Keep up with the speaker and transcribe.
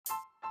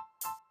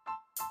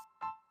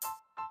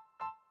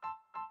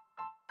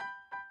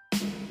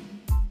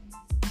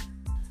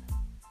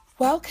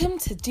Welcome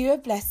to Do a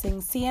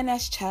Blessing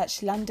CNS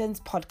Church London's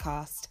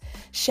podcast,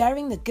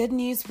 sharing the good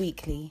news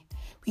weekly.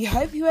 We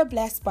hope you are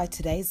blessed by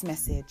today's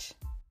message.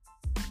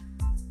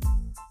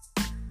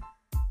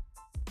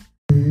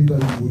 Pray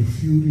that you would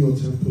fill your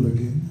temple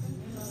again.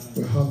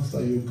 We ask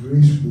that your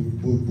grace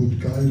would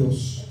guide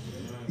us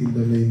in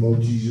the name of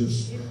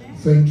Jesus.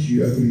 Thank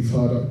you, Heavenly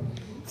Father.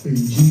 In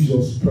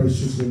Jesus'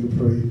 precious name we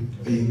pray.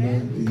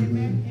 Amen.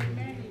 Amen.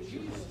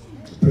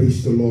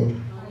 Praise the Lord.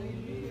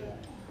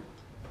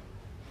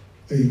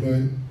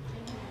 Amen.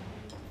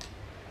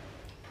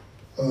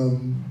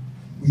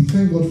 We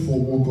thank God for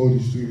what God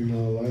is doing in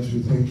our lives.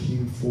 We thank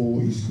Him for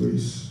His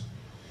grace.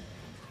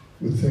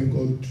 We thank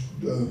God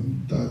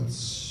that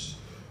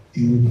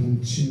He will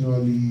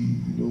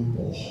continually,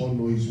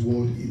 honor His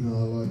word in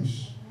our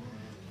lives.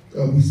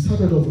 We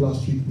started off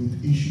last week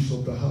with issues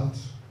of the heart.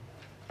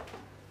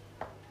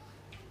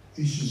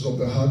 Issues of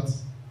the heart.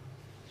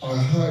 I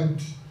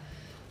had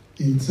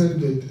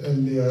intended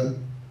earlier,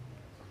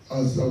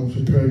 as I was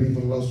preparing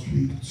even last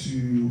week,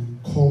 to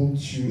come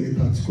to a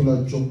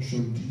particular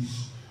junction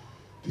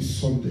this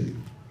Sunday.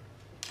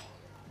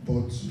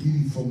 But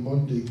really from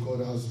Monday, God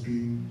has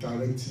been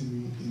directing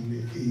me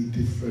in a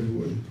different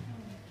way.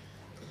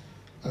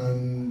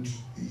 And,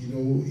 you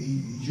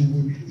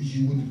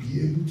would be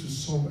able to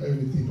sum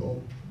everything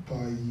up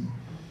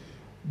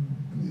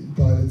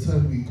by the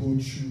time we go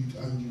through it,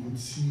 and you would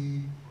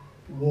see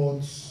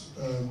what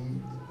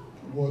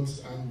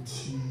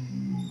Auntie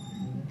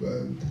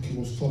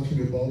was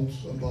talking about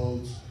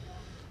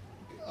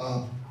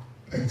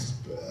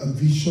a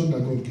vision that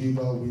God gave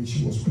her when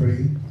she was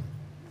praying.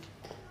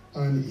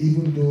 And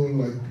even though,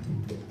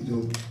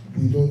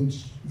 we don't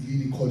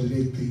really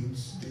coordinate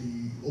things,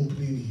 the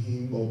opening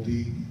hymn or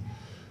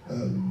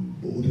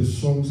the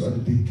songs at the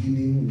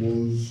beginning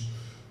was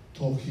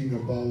talking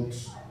about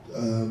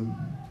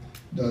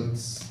that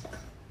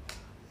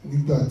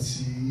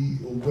liberty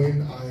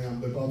when I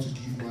am about to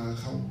give my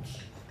account.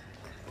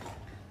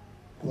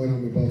 When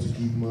I'm about to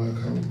give my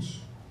account,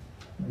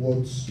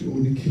 what the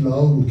only killer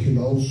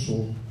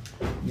also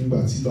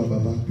liberty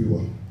baba.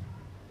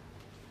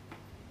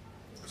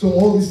 So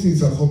all these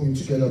things are coming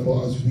together,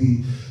 but as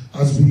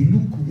we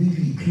look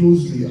really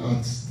closely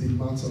at the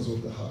matters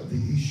of the heart,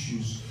 the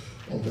issues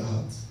of the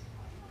heart.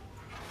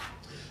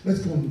 Let's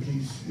go on,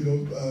 please.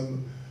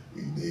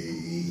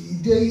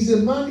 There is a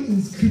man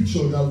in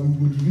Scripture that we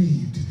would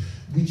read,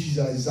 which is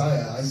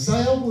Isaiah.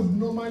 Isaiah would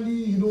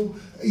normally,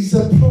 he's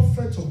a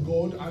prophet of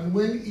God, and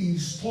when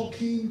he's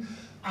talking,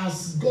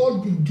 as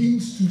God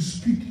begins to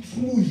speak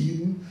through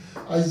him,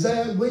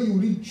 Isaiah, when you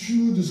read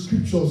through the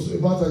scriptures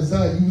about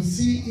Isaiah, you will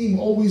see him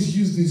always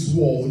use this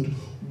word,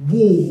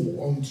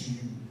 woe unto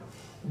you.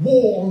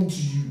 Woe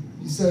unto you.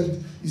 He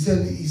said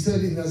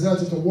in Isaiah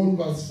chapter 1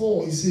 verse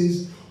 4, he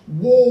says,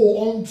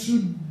 woe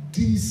unto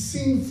the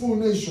sinful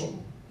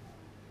nation.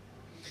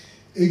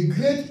 A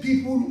great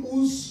people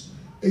whose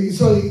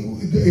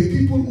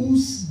people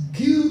whose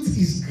guilt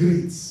is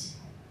great.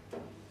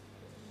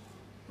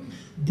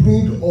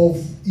 Brood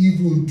of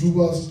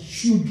evildoers,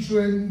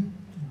 children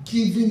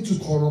given to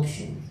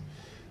corruption.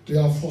 They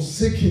are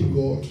forsaking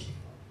God.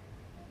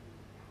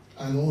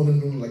 And on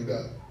and on like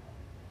that.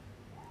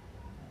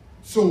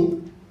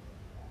 So,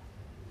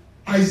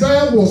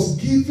 Isaiah was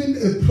given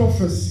a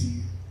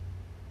prophecy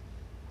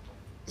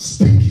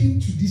speaking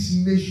to this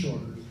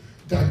nation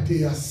that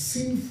they are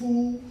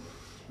sinful,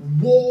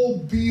 woe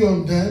be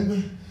on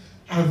them,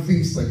 and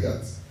things like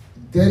that.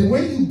 Then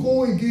when you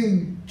go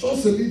again,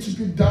 just a little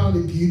bit down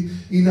again,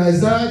 in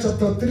Isaiah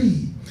chapter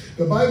 3,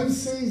 the Bible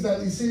says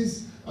that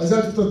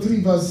Isaiah chapter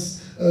 3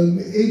 verse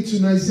 8 to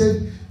 9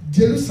 said,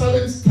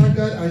 Jerusalem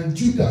staggered and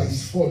Judah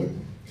is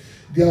fallen.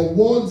 Their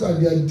words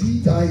and their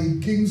deeds are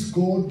against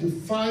God,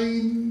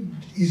 defying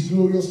His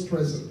glorious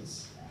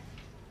presence.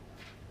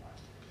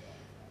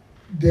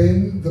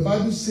 Then the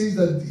Bible says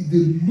that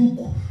they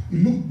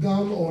look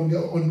down on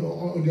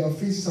their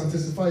faces and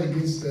testify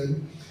against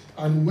them.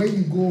 And when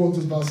you go on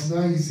to verse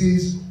 9, it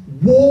says,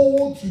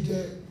 woe to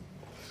them.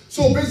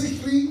 So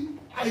basically,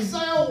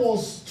 Isaiah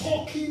was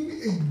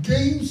talking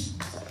against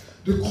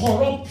the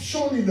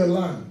corruption in the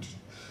land.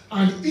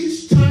 And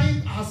each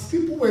time as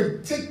people were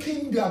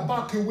taking their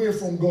back away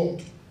from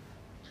God,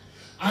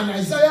 and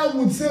Isaiah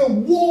would say,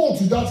 woe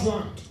to that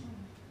land.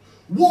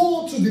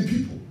 Woe to the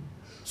people.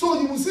 So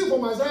you will see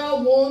from Isaiah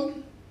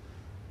 1,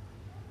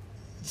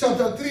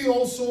 chapter 3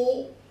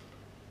 also,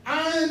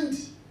 and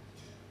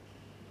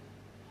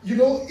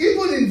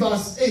even in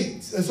verse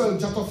 8,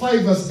 chapter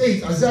 5, verse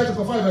 8, Isaiah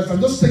chapter 5, verse 8, I'm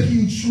just taking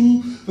you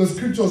through the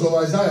scriptures of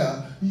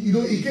Isaiah.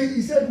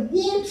 He said,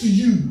 woe to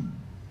you.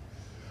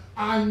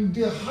 And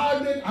they who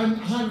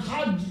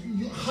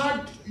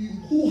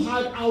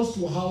had house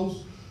to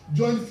house,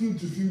 joined field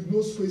to field,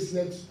 no space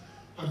left,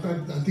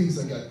 and things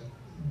like that.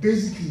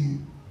 Basically,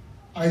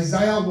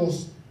 Isaiah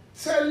was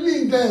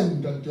telling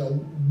them that their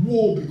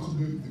woe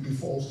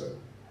befalls them.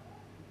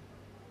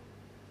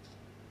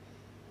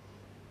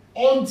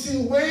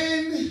 Until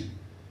when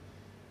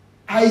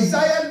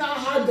Isaiah now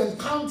had an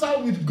encounter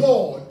with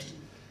God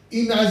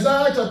in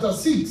Isaiah chapter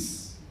 6.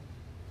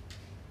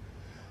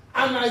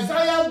 And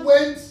Isaiah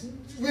went,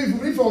 we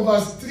read from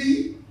verse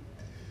 3,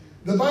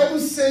 the Bible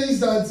says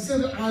that,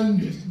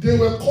 and they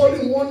were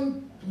calling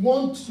one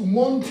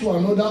to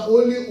another,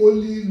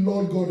 holy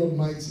Lord God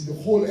Almighty, the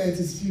whole earth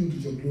is filled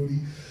with your glory.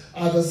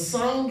 At the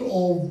sound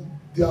of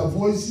their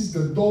voices,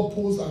 the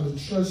doorposts and the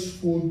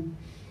thresholds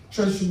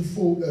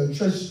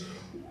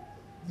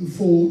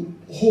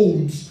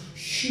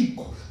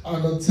shook,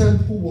 and the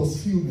temple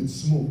was filled with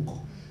smoke.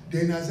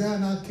 Then Isaiah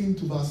now came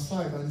to verse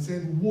 5 and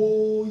said,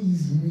 woe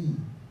is me.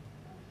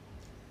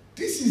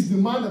 This is the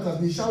man that has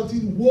been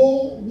shouting,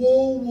 woe,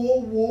 woe,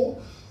 woe,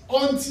 woe,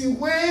 until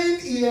when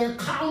he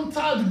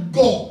encountered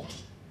God.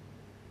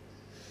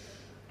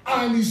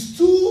 And he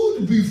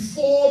stood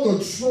before the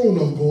throne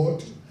of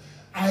God.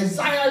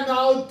 Isaiah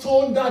now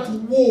turned that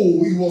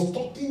woe. He was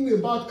talking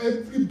about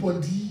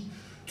everybody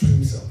to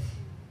himself.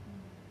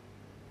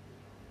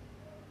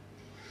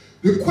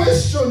 The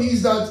question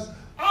is that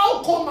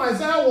how come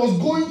Isaiah was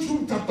going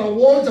through chapter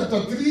 1,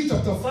 chapter 3,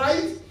 chapter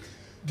 5,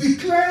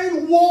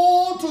 declaring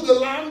woe to the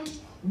land,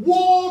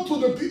 woe to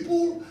the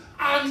people,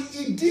 and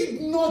he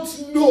did not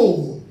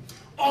know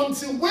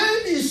until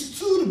when he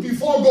stood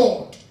before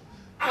God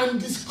and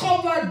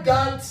discovered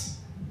that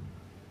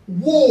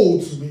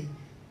woe to me.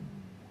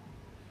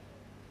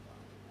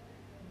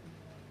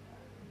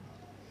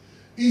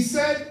 He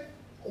said,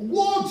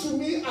 woe to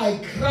me, I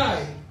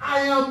cry,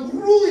 I am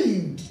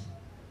ruined,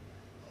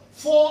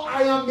 for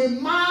I am a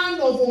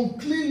man of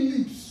unclean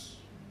lips.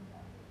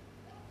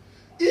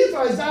 If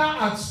Isaiah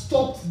had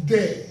stopped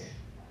there, it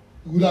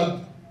would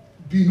have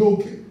been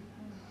okay.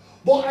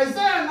 But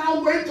Isaiah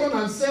now went on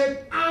and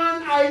said,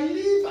 and I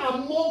live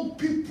among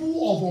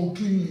people of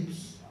unclean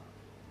lips.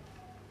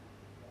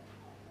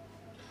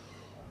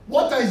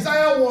 What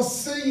Isaiah was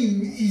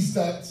saying is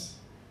that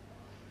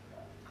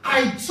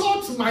I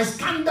thought my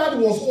standard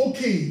was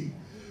okay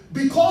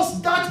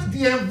because that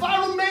the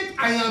environment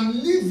I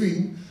am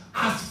living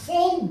has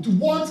formed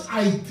what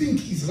I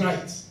think is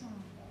right.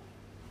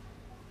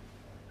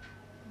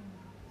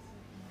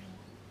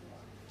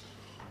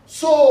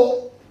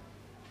 So,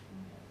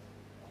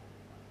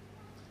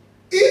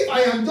 if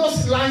I am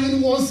just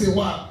lying once in a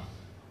while,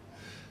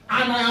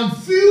 and I am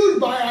filled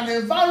by an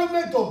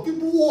environment of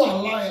people who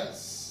are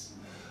liars,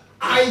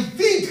 I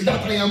think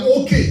that I am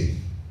okay.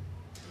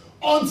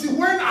 Until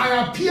when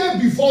I appear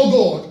before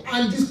God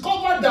and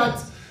discover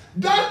that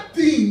that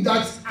thing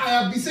that I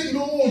have been saying,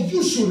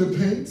 you should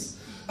repent,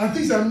 and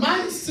things are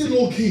mine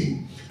still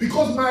okay.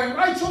 Because my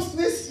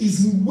righteousness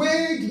is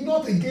weighed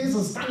not against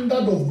the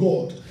standard of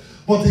God,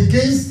 but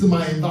against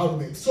my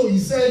environment. So he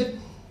said,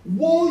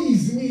 woe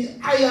is me,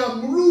 I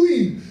am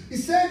ruined. He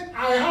said,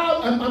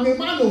 I'm a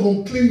man of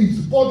unclean lips.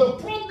 But the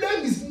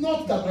problem is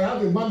not that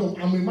I'm a man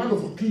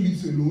of unclean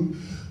lips alone,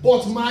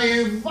 but my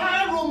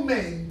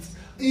environment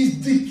is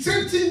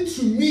dictating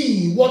to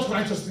me what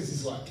righteousness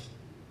is like.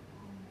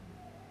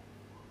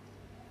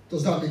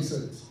 Does that make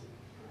sense?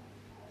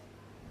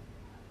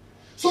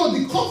 So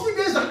the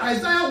confidence that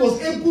Isaiah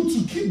was able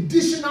to keep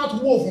dishing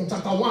out woe from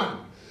chapter 1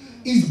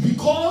 is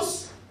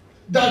because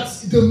that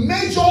the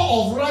measure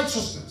of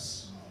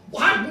righteousness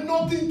had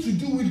nothing to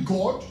do with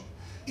God.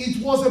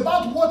 It was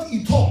about what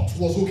he thought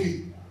was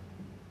okay,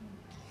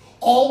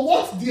 or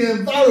what the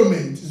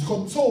environment is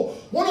called. So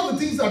one of the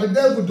things that the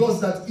devil does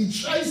is that he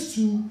tries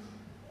to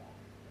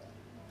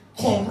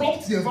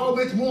corrupt the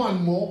environment more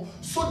and more,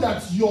 so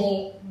that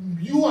you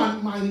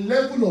and my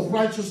level of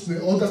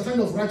righteousness, or the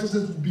kind of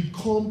righteousness, will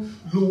become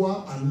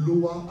lower and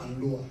lower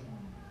and lower.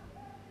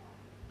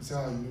 That's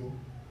how I know.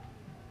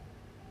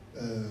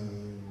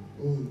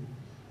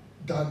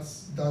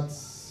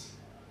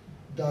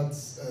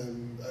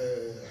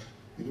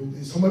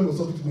 Somebody was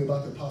talking to me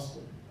about a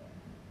pastor,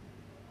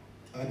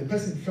 and the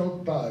person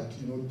felt bad.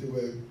 They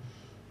were,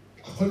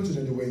 according to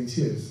them, they were in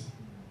tears.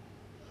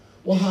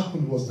 What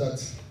happened was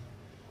that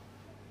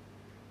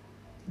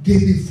they've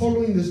been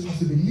following this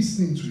pastor, they've been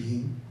listening to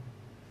him.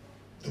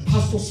 The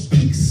pastor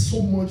speaks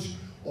so much,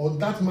 or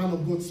that man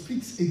of God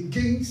speaks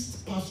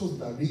against pastors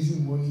that are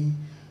raising money,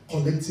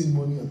 collecting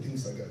money, and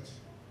things like that.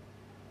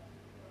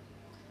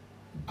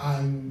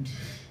 And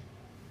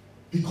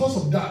because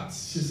of that,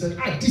 she said,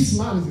 this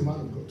man is a man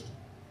of God.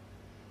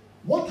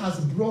 What has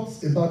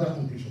brought about that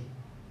conclusion?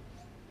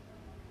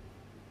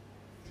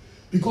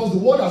 Because the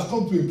world has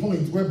come to a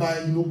point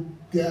whereby,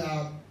 there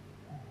are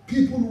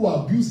people who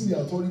are abusing the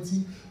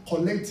authority,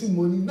 collecting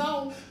money.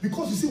 Now,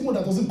 because you see one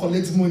that doesn't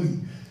collect money,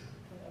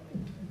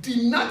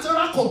 the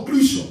natural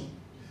conclusion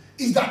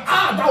is that,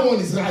 that one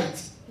is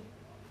right.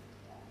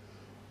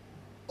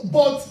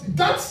 But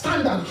that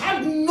standard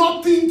had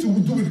nothing to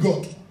do with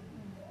God.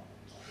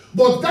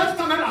 But that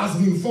standard has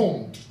been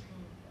formed.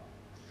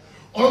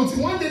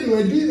 Until one day they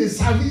were doing a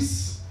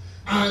service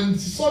and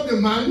saw the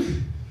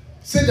man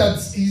say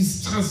that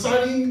he's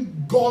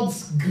transferring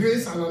God's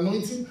grace and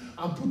anointing,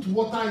 and put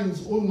water in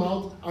his own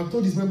mouth and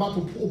told his member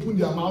to open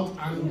their mouth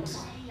and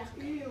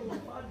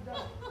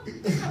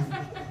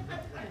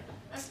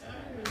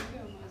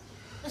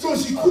so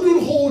she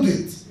couldn't hold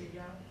it.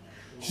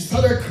 She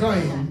started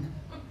crying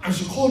and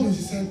she called me.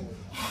 She said,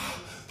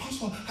 Pastor,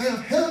 Pastor, I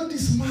have held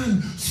this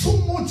man so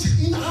much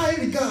in high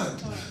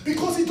regard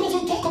because he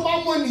doesn't talk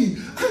about money.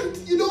 And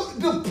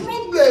the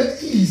problem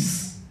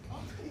is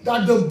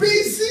that the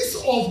basis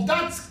of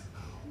that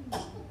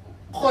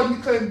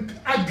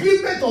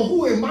agreement of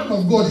who a man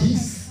of God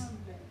is.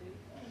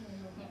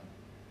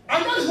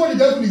 And that is what the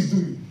devil is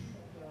doing.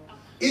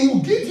 It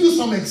will give you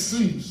some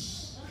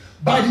extremes.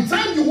 By the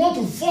time you want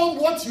to form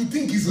what you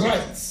think is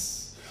right,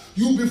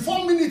 you'll be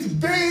forming it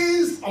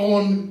based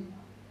on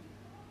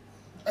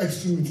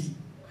extremity.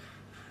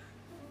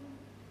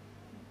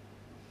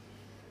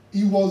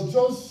 He was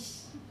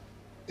just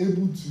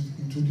able to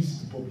introduce it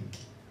to the public.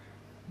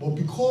 But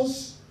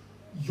because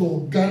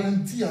your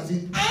guarantee has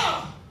been,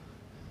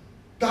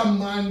 that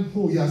man,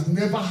 he has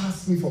never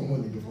asked me for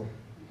money before.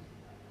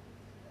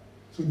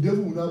 So the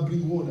devil will now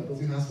bring one that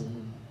doesn't ask for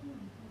money.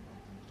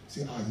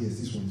 Say, yes,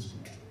 this one is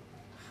good.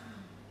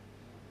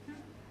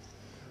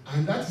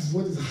 And that is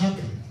what is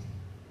happening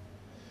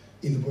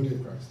in the body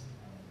of Christ.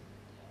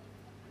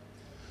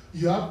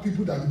 You have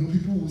people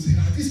people will say,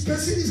 this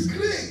person is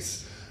great.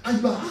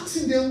 And you are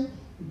asking them,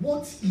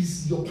 what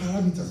is your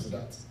parameters for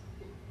that?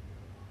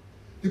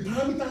 The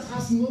parameters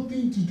has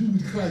nothing to do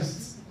with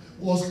Christ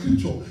or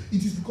scripture.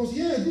 It is because,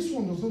 this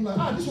one does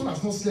not this one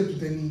has not slept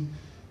with any,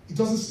 it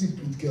doesn't sleep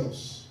with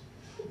girls.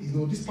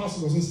 This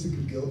pastor doesn't sleep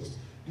with girls.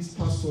 This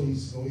pastor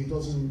is, he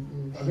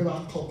doesn't, I've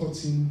never caught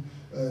him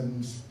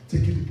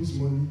taking people's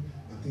money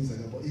and things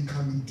like that. But he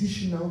can be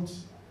dishing out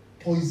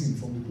poison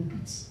from the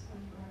pulpits.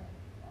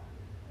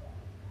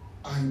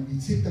 And we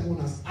take that one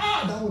as,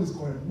 that one is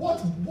correct.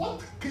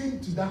 What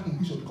came to that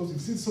conclusion? Because we've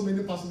seen so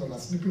many pastors that are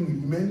sleeping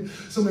with women,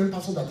 so many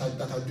pastors that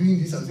are doing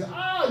this and say,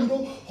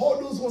 all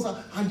those ones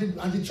are, and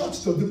the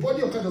church, the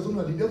body of Christ doesn't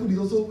know, the devil is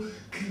also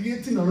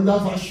creating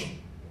another version.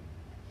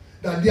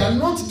 That they are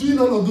not doing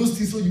all of those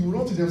things, so you will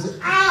run to them and say,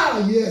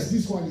 yes,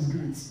 this one is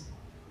great.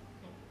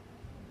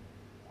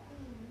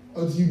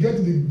 Until you get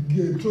to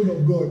the throne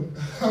of God,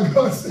 and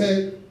God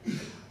said,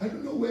 I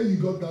don't know where you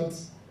got that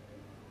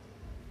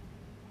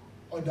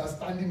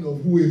understanding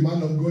of who a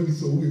man of God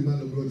is or who a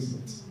man of God is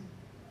not.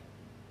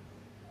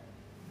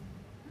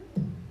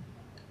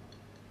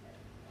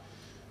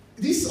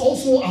 This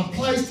also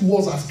applies to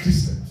us as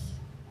Christians.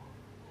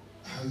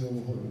 I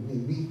don't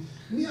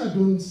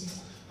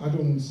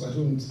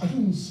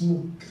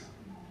smoke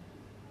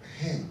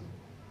hemp.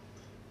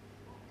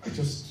 I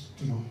just,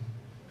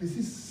 this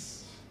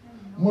is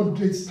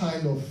moderate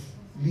style of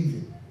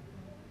living.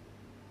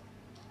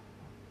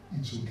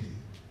 It's okay.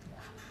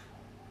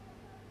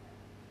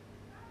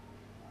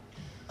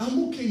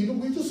 I'm okay,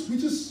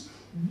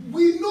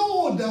 we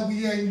know that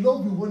we are in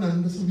love with one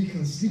another so we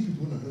can sleep with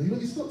one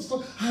another. It's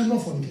not, I'm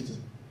not fornicating.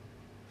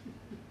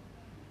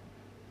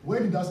 Where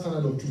did that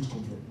standard of truth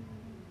come from?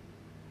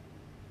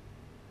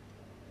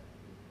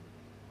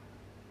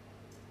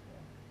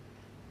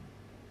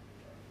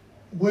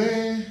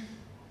 Where,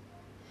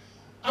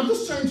 I'm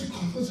just trying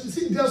to,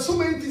 see, there are so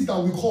many things that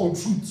we call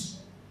truth.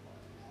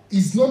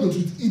 It's not the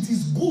truth. It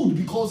is good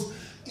because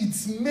it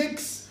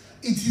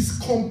is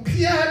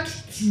compared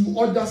to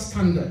other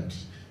standard.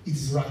 It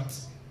is right.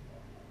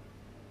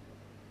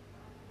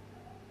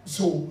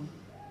 So,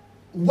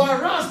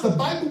 whereas the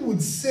Bible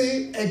would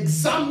say,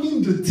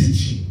 examine the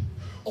teaching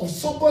of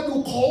somebody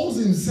who calls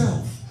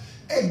himself,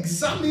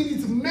 examine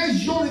it,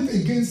 measure it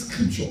against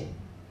scripture,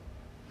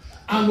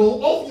 and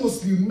will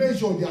obviously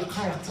measure their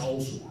character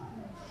also.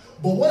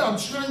 But what I'm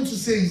trying to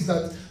say is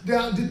that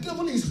the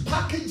devil is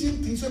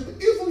packaging things up,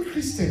 even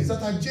Christians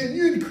that are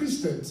genuine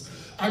Christians.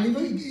 And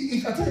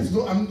at times,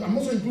 I'm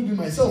also including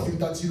myself in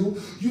that, you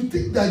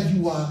think that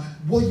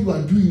what you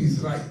are doing is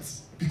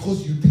right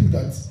because you think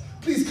that.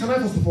 Please, can I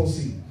first of all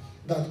say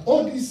that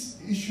all this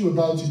issue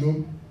about,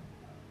 and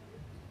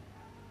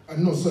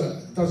no, sir,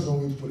 that's the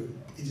wrong way to put it.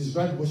 It is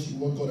right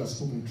what God has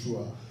spoken through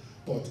her,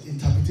 but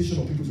interpretation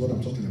of people is what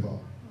I'm talking about.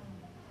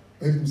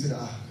 When people say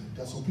that,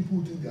 there are some people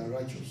who think they are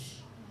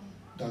righteous,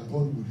 that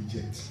God will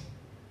reject.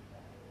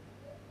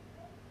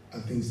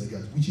 And things like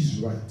that, which is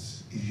right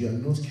if you are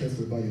not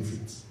careful about your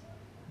faith.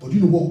 But you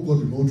know what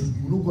God will not do?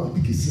 You will not go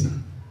and pick a sinner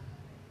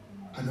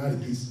and add a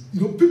place.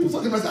 People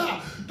talking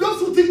about those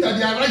who think that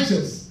they are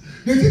righteous,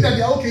 they think that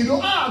they are okay.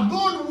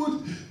 God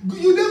would.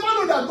 You never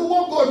know that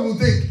what God will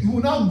take. He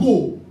will now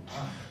go.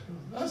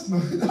 That's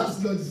not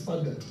the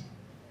standard.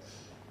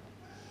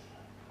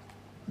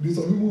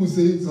 Some people will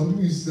say. Some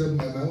people will say.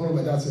 One of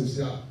my dads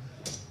said,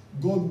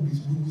 God we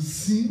will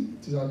sin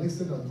to an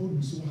extent that God will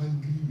be so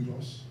angry with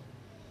us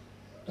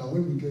that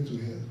when we get to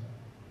hell,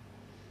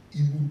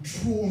 He will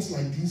throw us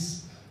like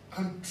this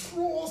and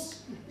throw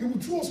us. He will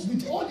throw us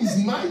with all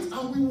His might,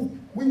 and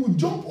we will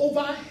jump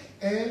over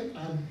hell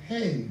and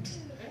hand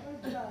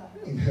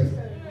in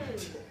heaven.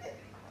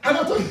 And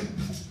I thought,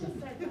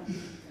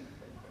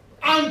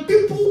 and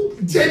people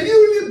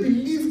genuinely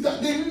believe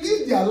that they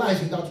live their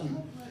life in that way.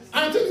 And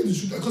I'm telling you the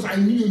truth because I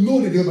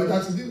know that they were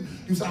that.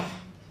 You say,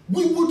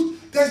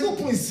 there's no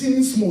point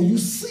sinning small. You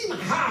sin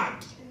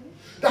hard.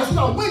 That's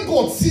why when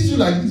God sees you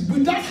like this,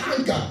 with that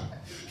anger,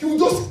 He will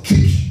just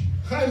kick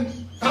and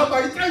have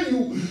by the time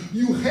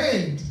you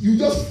end, you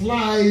just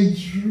fly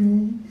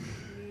through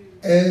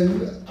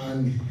hell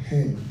and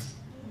end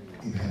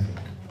in heaven.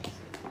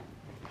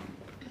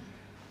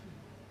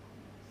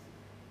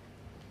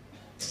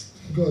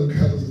 God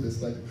grant us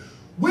understanding.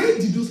 Where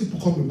did those people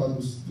come about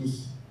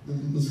those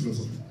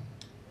philosophies?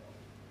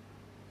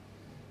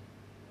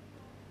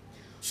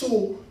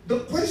 So the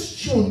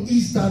question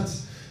is that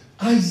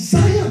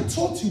Isaiah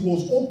thought he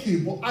was okay,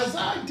 but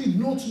Isaiah did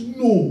not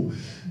know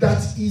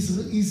that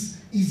his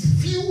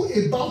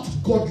view about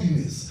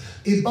godliness,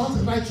 about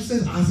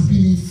righteousness, has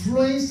been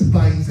influenced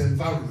by his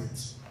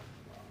environment.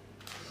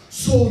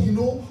 So,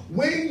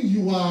 when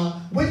you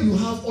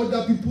have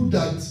other people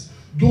that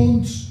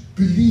don't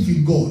believe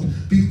in God,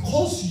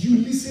 because you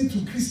listen to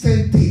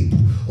Christian tape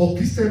or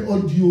Christian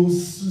audio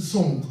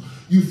song,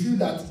 you feel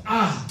that,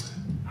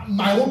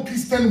 my own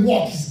Christian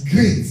walk is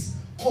great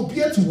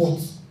compared to what?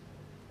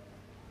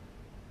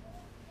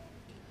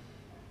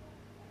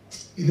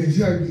 In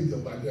Nigeria,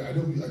 I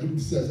don't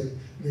see as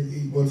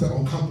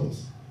on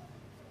campus.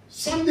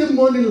 Sunday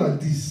morning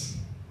like this,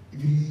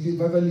 if you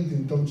ever lived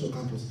in Thompson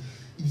campus,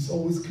 it is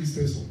always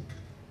Christian song.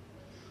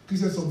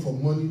 Christian song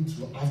from morning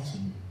to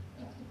afternoon.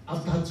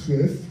 After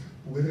 12,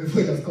 whenever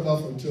it has come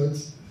out from church,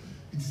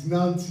 it is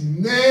now till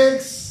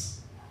next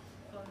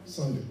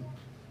Sunday.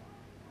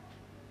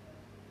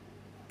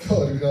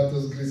 God grant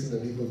us grace in the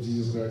name of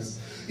Jesus Christ.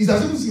 It's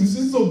as if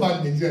it's so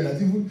bad in Nigeria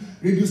that even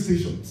radio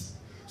stations,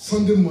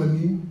 Sunday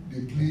morning,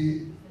 they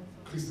play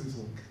Christian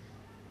song.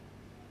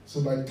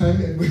 So by the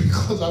time everybody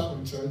comes out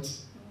from church,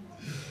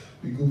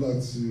 we go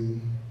back to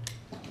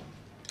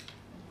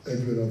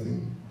every other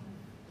thing.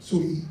 So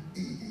the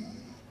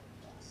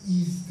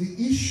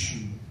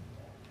issue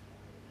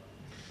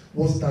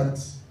was that,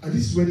 and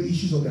this is where the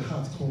issues of the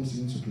heart comes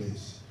into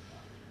place.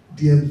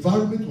 The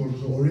environment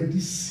was already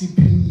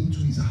seeping into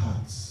his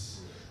heart.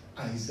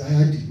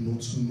 Isaiah did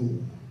not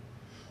know.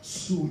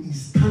 So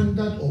his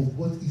standard of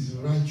what is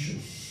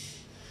righteous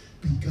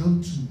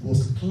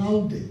was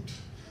clouded,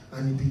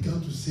 and he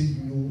began to say,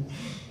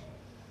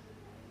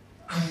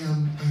 I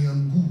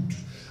am good.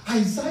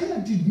 Isaiah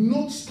did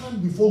not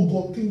stand before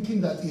God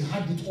thinking that he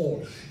had it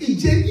all. He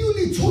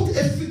genuinely thought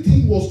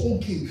everything was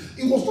okay.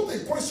 It was not a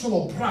question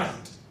of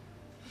pride.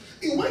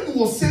 When he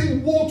was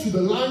saying woe to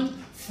the land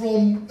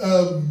from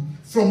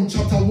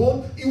chapter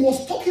 1, he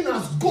was talking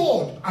as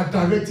God had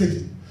directed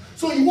him.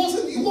 So it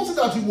wasn't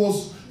that he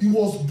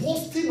was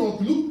boasting or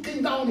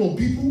looking down on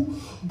people,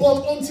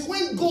 but until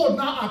when God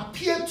now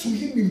appeared to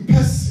him in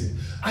person,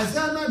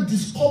 Isaiah now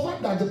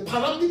discovered that the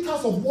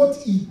parameters of what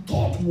he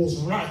thought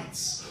was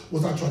right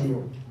was actually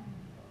wrong.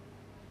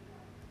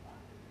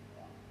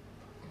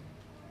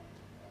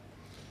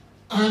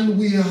 And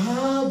we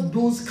have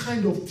those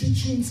kind of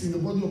teachings in the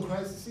body of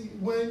Christ. See,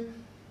 when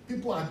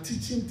people are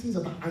teaching things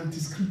that are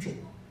anti-scripture,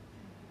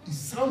 it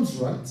sounds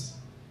right,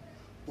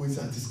 but it's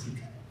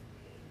anti-scripture.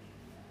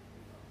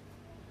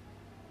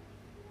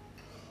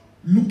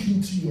 Look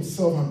into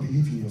yourself and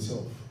believe in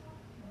yourself.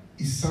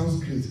 It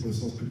sounds great, but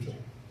it's not scripture.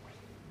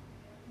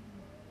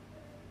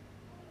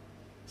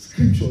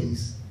 Scripture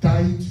is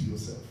die to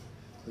yourself.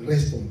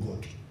 Rest on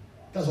God.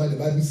 That's why the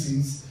Bible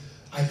says,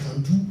 I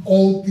can do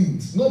all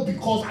things, not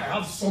because I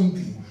have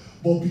something,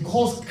 but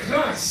because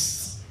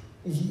Christ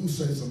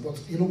says so.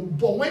 But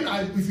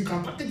if you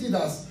can package it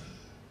as,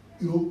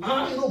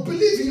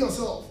 believe in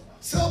yourself,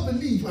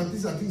 self-belief, and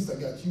things like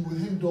that, you will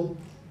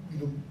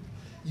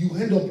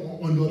end up,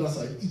 on the other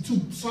side. It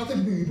took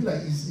certain people, you'll be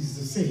like, it's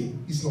the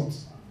same. It's not.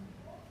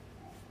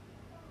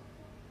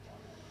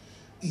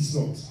 It's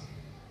not.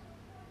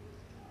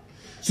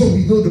 So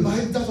we know the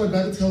Bible, that's what the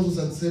Bible tells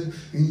us, that said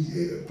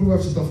in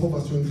Proverbs chapter 4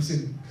 verse 20,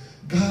 said,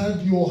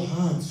 guard your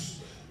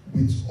hearts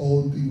with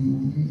all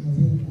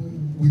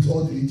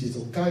diligence,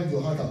 or guard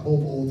your heart above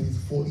all things,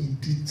 for it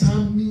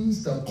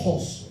determines the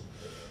course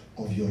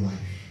of your life.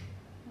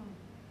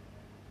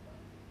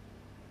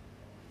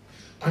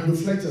 And the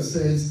reflector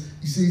says,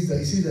 he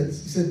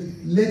said,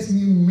 let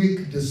me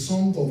make the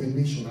song of a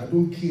nation. I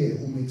don't care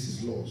who makes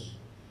his laws.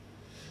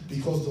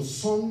 Because the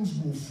songs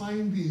will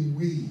find a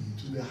way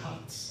to the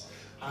heart.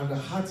 And the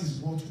heart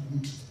is what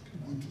would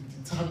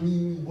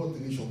determine what the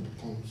nation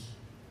becomes.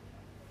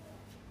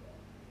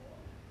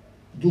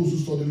 Those who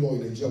study law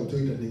in Nigeria will tell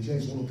you that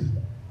Nigeria is one of the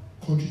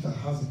countries that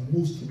has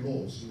most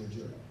laws in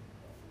Nigeria.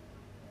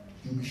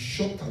 You'll be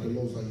shocked at the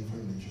laws that you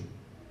find in Nigeria.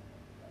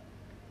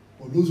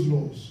 But those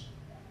laws,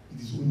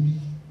 it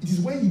is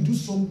when you do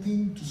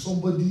something to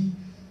somebody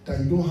that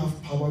you don't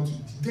have power to,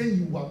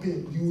 then you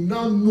appear. You will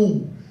now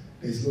know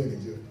there is law in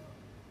Nigeria.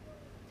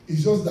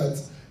 It's just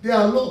that there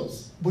are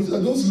laws, but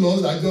those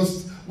laws are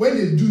just, when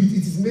they do it,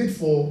 it is made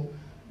for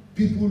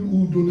people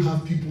who don't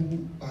have people,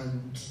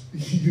 and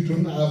you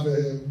don't have.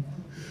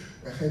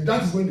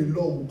 That is when the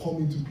law will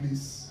come into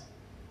place.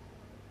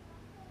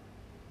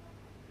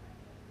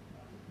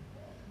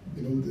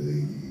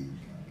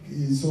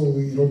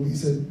 He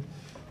said,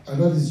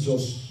 and that is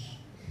just.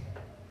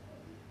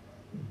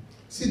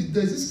 See,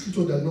 there's this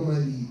scripture that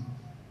normally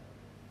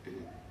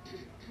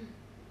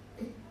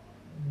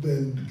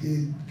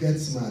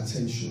gets my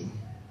attention.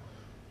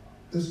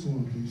 Let's go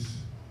on, please.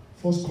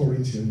 1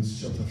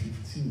 Corinthians chapter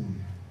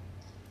 15,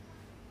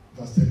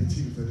 verse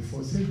 32 to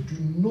 34. It says, do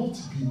not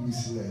be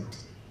misled.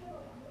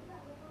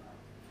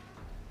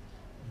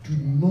 Do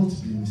not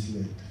be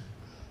misled.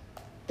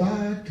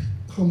 Bad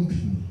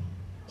company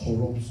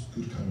corrupts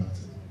good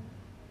character.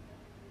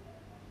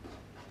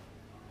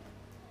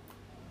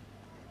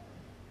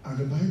 And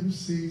the Bible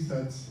says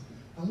that,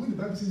 and when the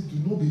Bible says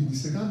do not be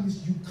misled, that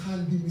means you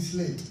can be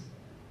misled.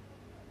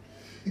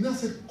 It now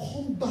said,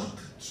 come back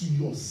to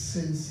your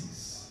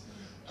senses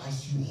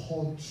as you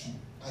heard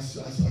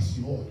as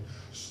you heard.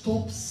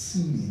 Stop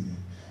sinning.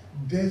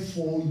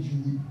 Therefore,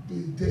 you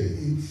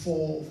will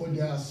for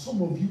there are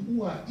some of you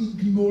who are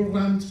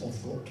ignorant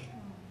of God.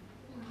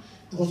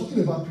 It was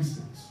talking about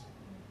Christians.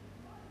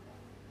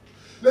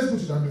 Let's go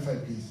to the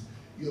Amplified, please.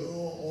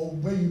 Or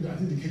where you, I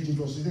think the KJV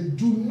also said,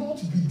 do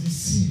not be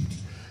deceived.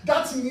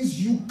 That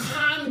means you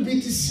can be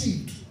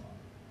deceived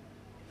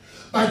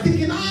by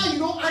thinking, I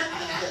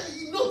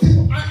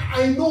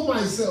know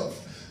myself.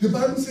 The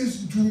Bible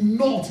says, do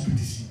not be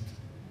deceived.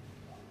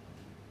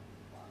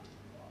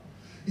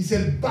 It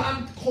said,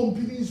 bad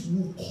companies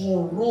will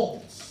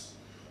corrupt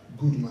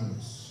good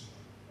manners.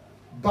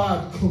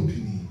 Bad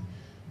company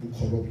will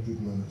corrupt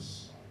good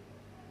manners.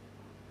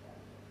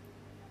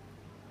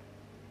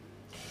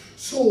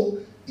 So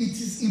it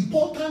is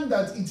important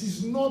that it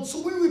is not.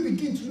 So when we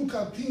begin to look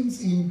at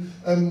things in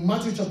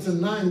Matthew chapter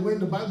 9, when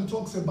the Bible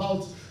talks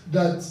about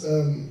that,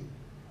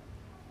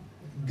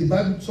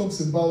 Matthew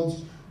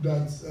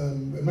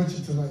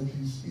chapter 9,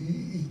 please.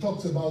 It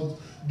talks about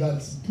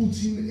that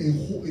putting a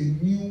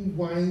new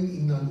wine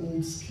in an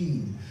old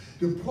skin.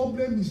 The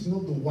problem is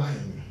not the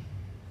wine.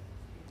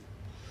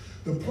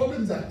 The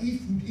problem is that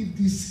if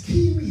the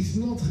skin is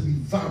not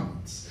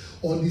revamped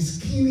or the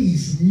skin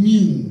is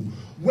new,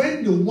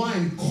 when the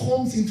wine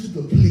comes into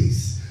the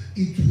place,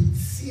 it will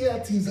tear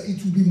things,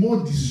 it will be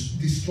more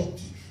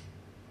destructive.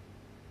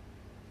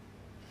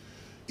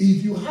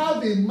 If you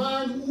have a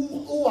man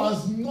whose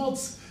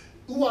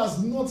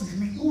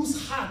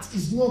heart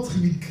is not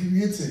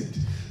recreated,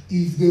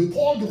 if they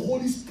pour the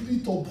Holy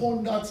Spirit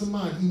upon that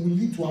man, it will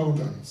lead to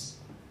arrogance.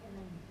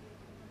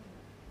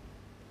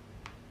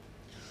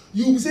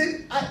 You will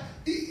say,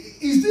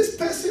 is this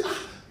person,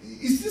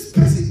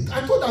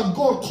 I thought that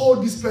God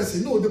called this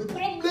person. No, the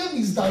problem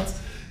is that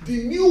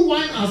the new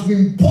wine has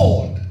been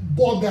poured,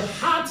 but the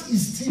heart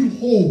is still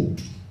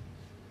old.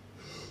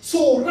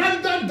 So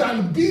rather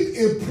than being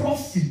a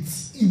prophet,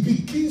 it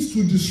begins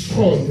to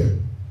destroy them.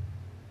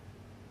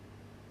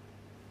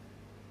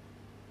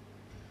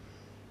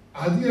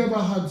 Have you ever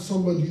had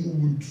somebody who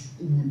would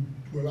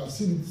well, I've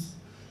seen it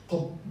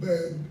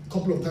a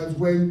couple of times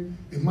when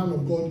a man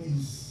of God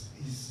is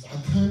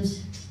at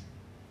times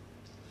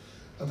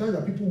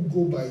that people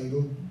go by,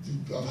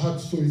 I've heard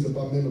stories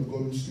about men of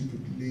God who sleep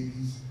with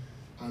ladies,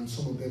 and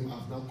some of them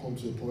have now come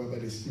to a point where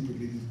they sleep with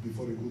ladies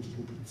before they go to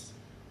pulpits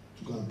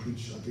to go and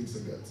preach and things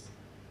like that.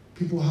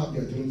 People have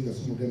the ideology that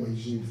some of them are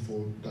using it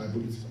for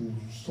diabolical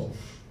stuff,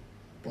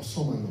 but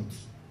some are not.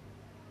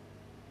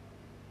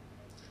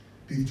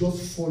 They've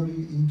just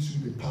fallen into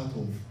the path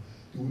of,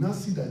 they will now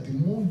see that the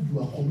more you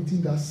are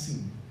committing that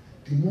sin,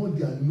 the more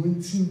the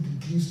anointing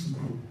begins to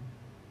grow.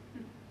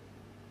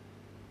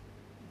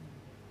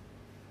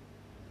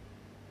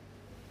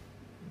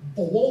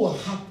 But what will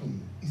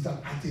happen is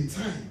that at a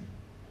time,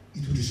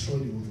 it will destroy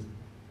the whole thing.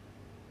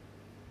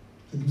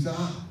 So people say,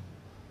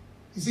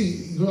 you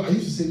see, I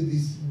used to say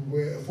this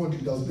where for the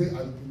was there,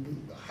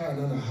 I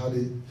and I had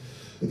a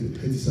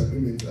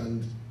disagreement,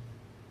 and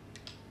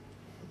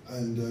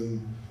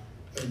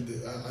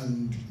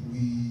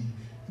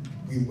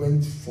we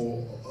went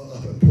for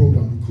a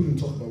program. We couldn't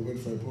talk about went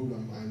for a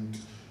program, and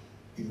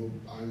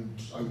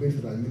I went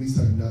for that,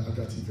 ministered at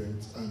that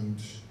event, and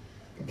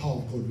the power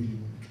of God really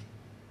moved.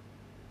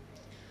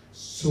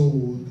 So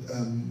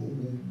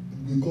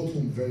we got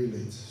home very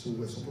late, so we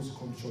were supposed to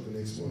come to church the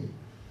next morning.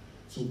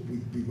 So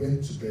we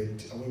went to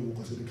bed, and when we woke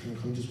up, I said, can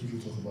we just quickly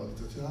talk about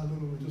it? I said,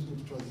 no, just go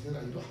to church. He said,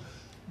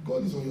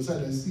 God is on your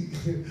side. I see.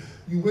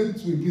 You went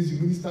to a place, you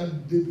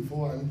ministered the day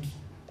before, and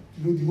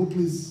the whole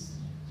place,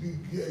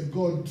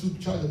 God took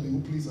charge of the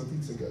whole place and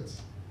things like that.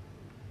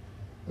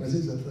 And I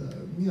said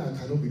that me, I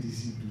cannot be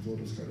deceived with all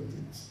those kind of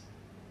things.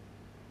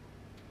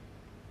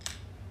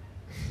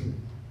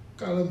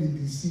 Cannot be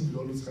deceived with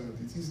all those kind of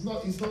things. It's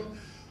not,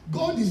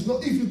 God is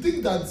not, if you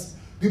think that,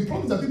 the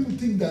problem is that people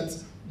think that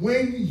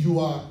when you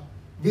are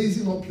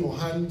raising up your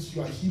hands,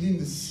 you are healing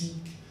the sick,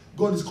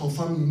 God is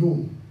confirming.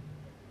 No.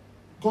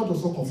 God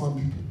does not confirm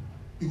people.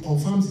 He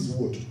confirms his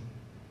word.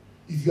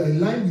 If you are in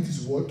line with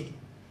his word,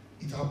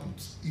 it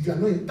happens. If you are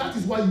not, that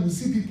is why you will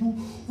see people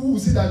who will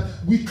say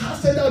that we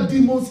casted out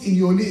demons in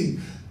your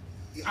name.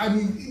 I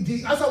mean,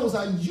 the answer was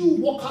that you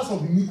workers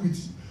of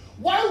iniquity.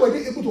 Why were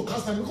they able to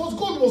cast them? Because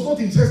God was not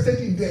interested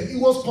in them. He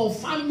was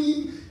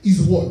confirming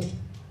his word.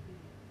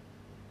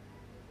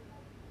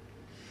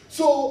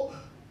 So,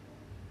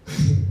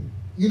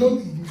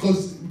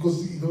 because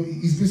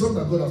it's been something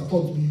that God has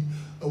taught me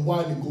a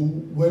while ago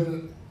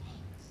when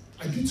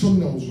I did something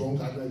that was wrong,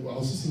 and I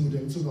was sitting with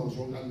them, something that was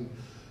wrong, and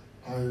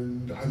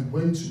and I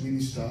went to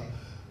minister.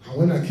 And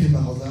when I came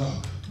back, I was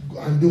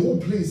like, and the whole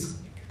place,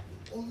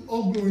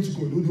 all glory to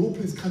God, the whole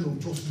place kind of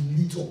just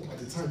lit up at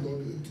the time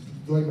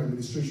during my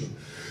administration.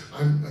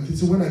 And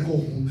so when I go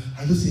home,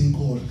 I just say,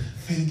 God,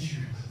 thank you.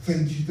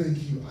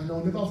 And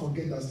I'll never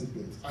forget that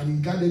statement. And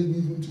it guided me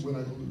even to when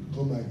I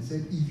got married. He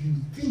said, if you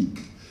think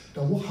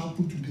that what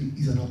happened today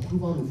is an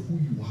approval of who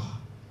you are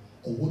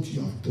or what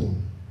you have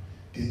done,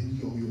 then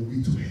you're on your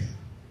way to hell.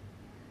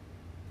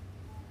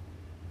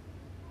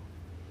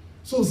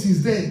 So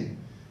since then,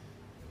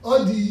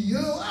 all the,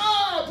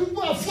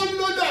 people are falling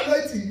under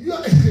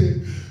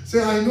anointing.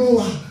 Say, I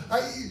know,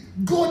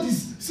 God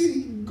is,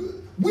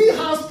 we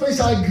have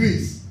special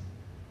grace.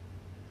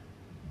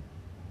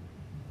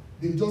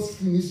 They've just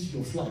finished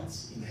your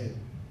flats in hell.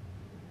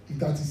 If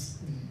that is,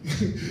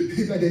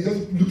 if they're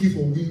just looking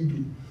for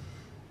window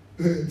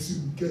to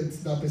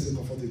get that person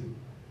comfortable.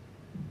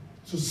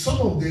 So some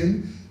of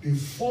them, they've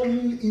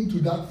fallen into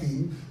that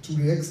thing to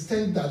the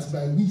extent that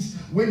by which,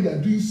 when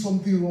they're doing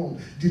something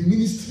wrong, the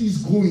ministry is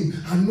going,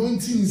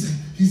 anointing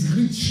is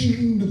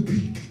reaching the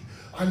peak.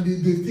 And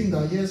they think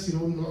that, yes,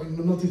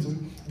 nothing to.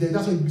 Then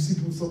that's why we see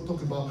people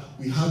talk about,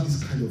 we have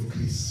this kind of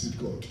grace with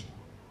God.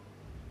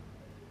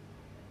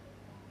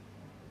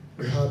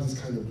 We have this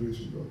kind of grace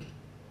with God.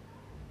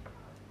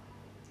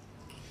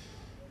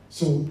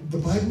 So the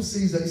Bible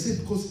says that, it said,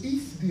 because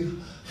if the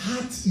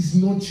heart is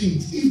not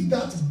changed, if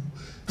that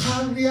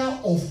carrier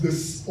of the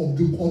oil,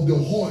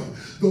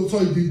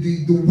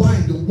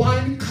 the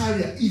wine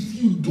carrier, if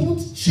you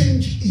don't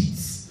change it,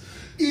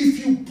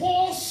 if you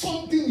pour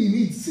something in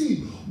it, see,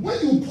 when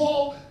you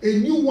pour a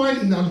new wine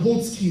in an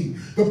old skin,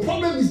 the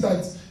problem is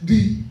that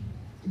the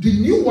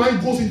new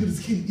wine goes into the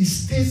skin, it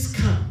stays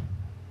calm.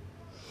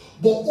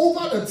 But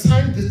over the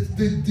time,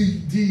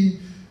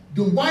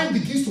 the wine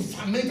begins to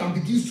ferment and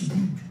begins to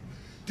brew.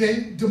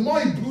 Then the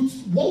more it brews,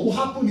 what will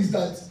happen is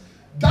that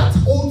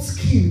old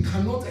skin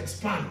cannot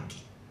expand.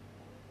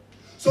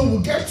 So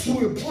we'll get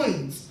to a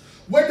point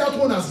where that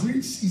one has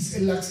reached its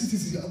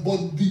elasticity,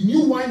 but the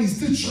new wine is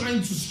still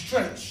trying to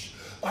stretch.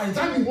 By the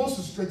time it wants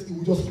to stretch, it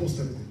will just burst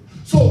everything.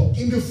 So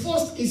in the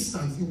first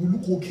instance, it will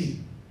look okay.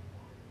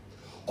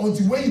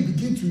 Until when you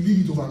begin to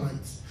leave it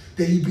overnight,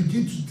 then you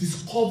begin to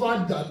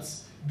discover that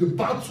the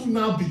battle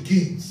now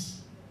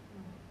begins.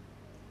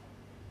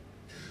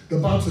 The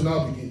battle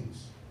now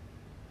begins.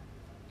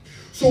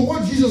 So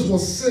what Jesus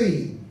was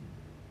saying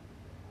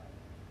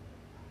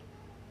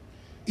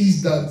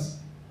is that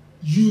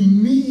you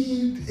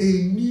need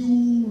a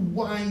new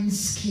wine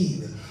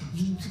skin.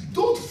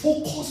 Don't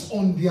focus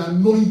on the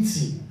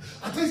anointing.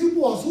 At times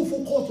people are so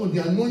focused on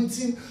the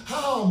anointing,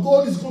 how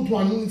God is going to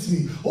anoint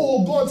me.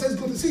 Oh, God says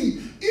God.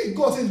 See, if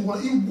God says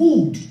one, He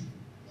would.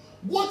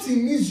 What He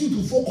needs you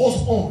to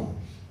focus on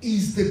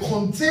is the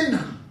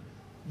container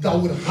that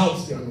will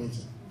house the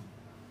anointing.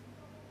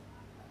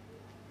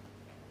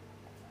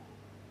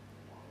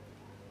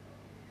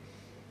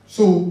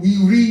 So we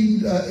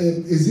read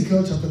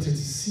Ezekiel chapter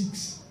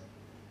 36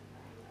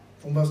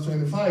 from verse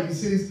 25. It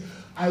says,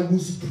 I will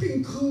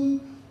sprinkle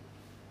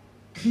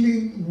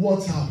clean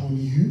water on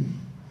you,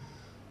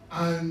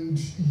 and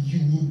you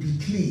will be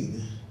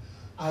clean.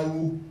 I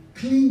will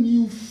clean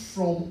you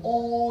from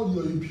all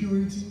your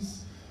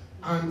impurities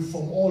and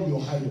from all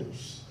your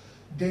idols.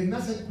 Then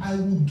I said, I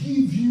will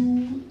give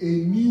you a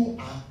new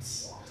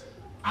heart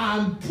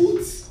and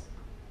put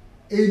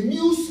a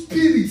new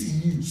spirit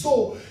in you.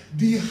 So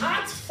the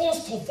heart,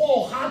 first of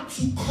all, had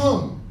to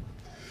come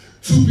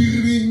to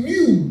be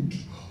renewed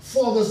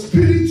for the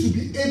spirit to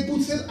be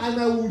able to,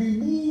 and I will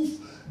remove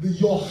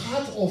your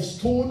heart of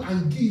stone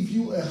and give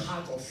you a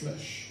heart of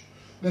flesh.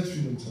 Let's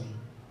read it.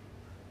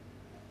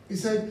 He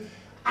said,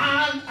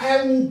 and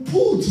I will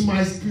put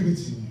my spirit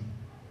in you.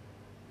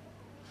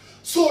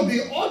 So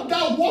the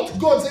order, what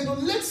God said,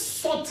 let's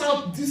sort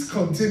out this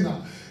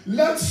container.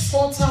 Let's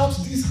sort out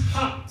this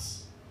heart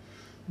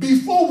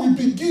before we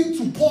begin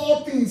to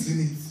pour things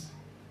in it.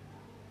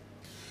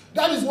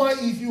 That is why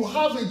if you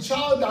have a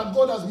child that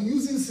God has been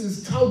using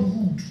since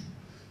childhood,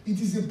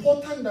 it is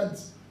important that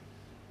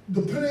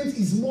the parent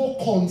is more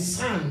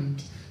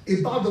concerned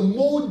about the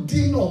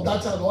molding of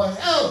that child, or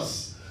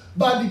else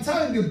by the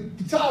time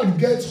the child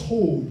gets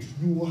old,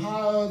 you will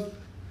have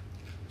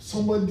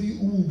somebody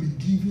who will be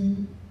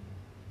giving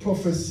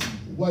prophecy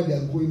while they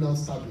are going out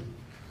stabbing.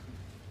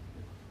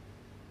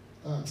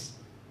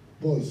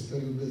 Boys,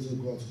 let's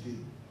go out today.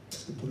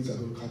 The police are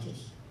going to catch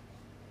us.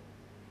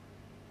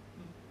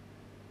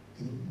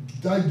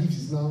 That gift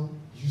is now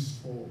used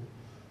for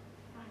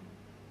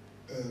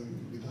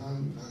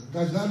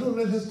guys, I don't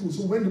know, let's go.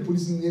 So when the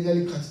police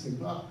nearly catch them,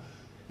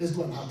 let's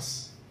go and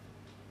ask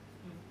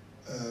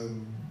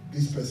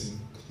this person.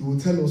 He will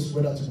tell us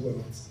whether to go or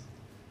not.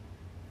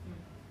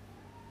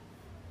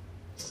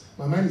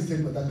 My mind is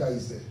telling me that guy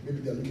is there.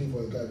 Maybe they're looking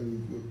for a guy who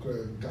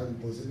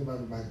was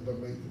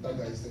that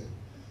guy is there.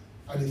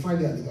 And they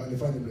find it and they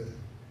find him there.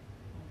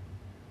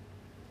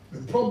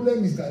 The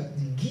problem is that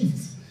the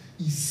gift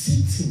is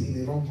sitting in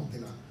the wrong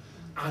container.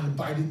 And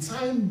by the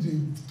time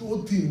the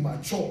whole thing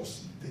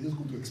matures, they're just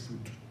going to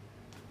explode.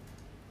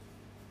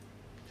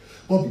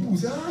 But people will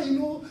say,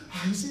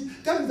 you see,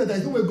 that means that there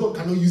is no way God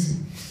cannot use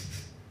him.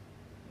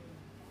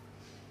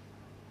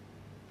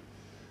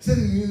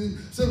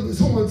 So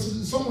someone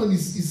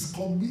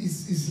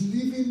is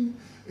living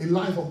a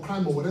life of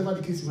crime or whatever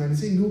the case is, and they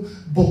say,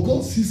 but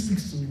God still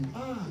speaks to me.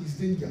 It's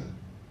danger.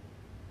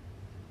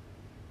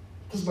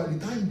 Because by the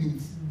time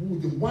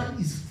the wine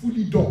is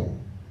fully done,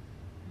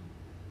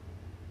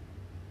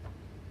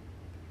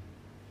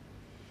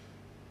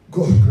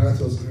 God grant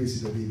us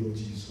grace in the name of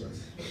Jesus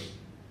Christ.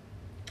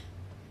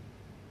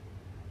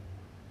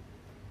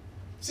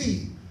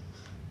 See,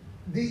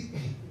 this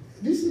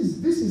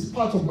is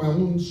part of my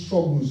own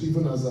struggles,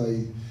 even as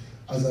I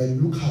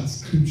look at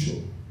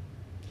Scripture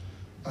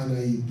and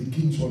I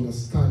begin to try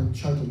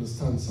to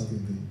understand certain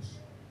things.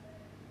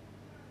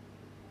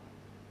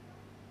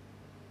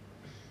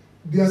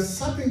 There are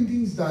certain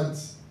things that,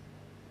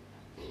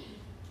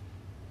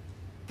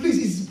 please,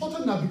 it's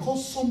important that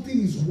because something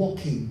is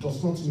working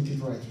does not make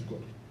it right with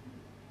God.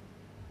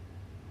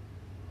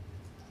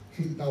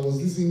 I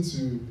was listening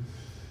to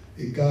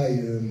a guy,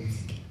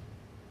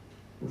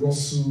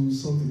 Russell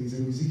something. He's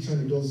a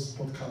musician, he does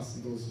podcasts,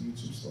 he does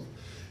YouTube stuff.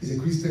 He's a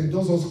Christian, he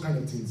does all kind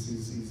of things.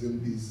 He's a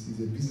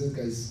business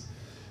guy.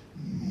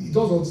 He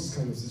does all this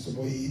kind of stuff,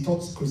 but he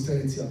talks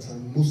Christianity at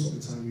times, most of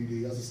the time really.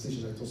 He has a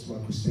station that talks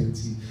about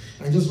Christianity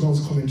and just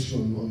runs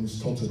commentary on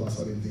his thoughts about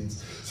certain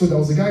things. So there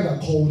was a guy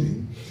that called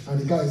him, and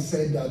the guy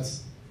said that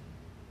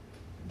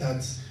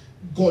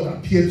God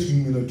appeared to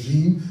him in a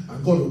dream,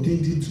 and God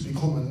ordained him to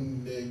become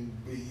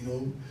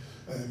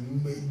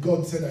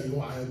God said that,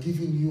 I have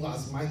given you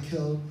as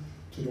Michael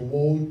to the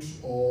world,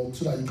 or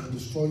so that you can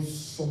destroy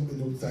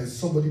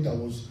somebody that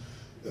was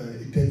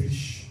a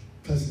devilish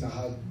person that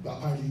had,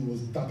 apparently it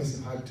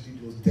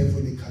was devil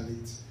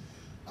incarnate,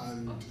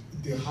 and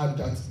they had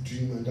that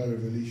dream and that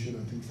revelation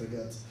and things like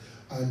that.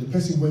 And the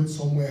person went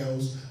somewhere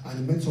else and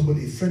he met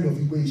somebody, a friend of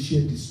his, where he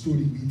shared the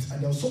story with,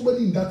 and there was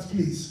somebody in that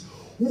place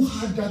who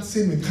had that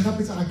same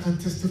encounter. I can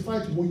testify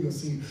to what you're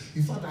saying.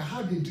 In fact, I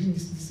had a dream,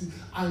 this,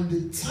 and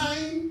the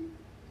time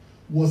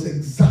was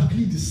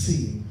exactly the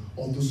same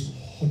on those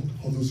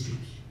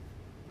dreams.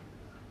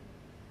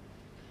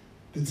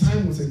 The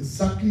time was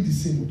exactly the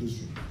same on those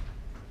dreams.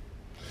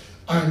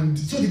 And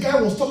so the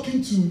guy was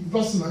talking to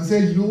Russell and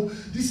said,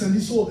 this and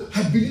this, so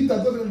I believe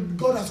that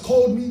God has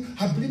called me.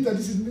 I believe that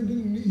this is,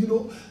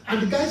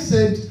 And the guy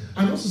said,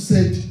 and also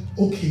said,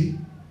 okay.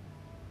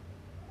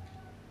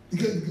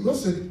 God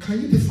said,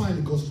 can you define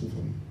the gospel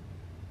for me?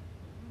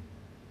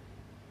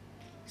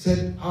 He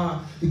said,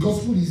 the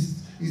gospel is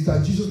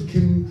that Jesus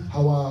became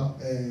our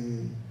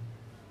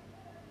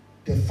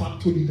de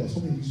facto leader,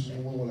 something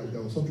like that,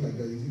 or something like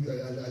that.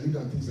 I leader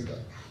and things like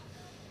that.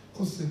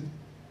 God said,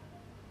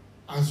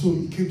 and so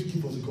he came to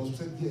give us the gospel. He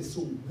said, yes,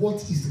 so what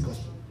is the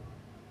gospel?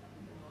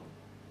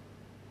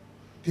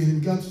 Then he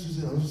began to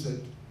say, and also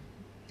said,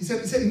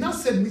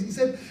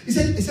 he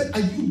said,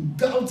 are you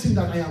doubting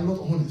that I am not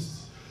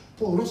honest?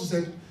 Paul also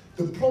said,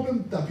 the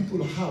problem that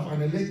people have,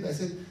 and I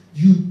said,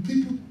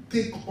 people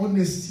take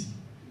honesty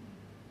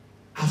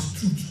as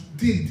truth.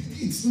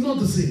 It's not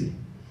the same.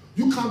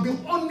 You can be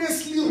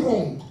honestly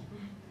wrong.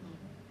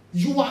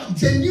 You are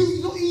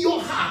genuine in your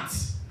heart.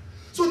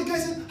 So the guy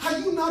said, are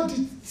you now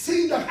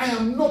saying that I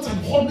am not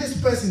an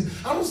honest person?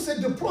 I also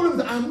said, the problem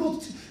that I am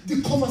not,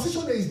 the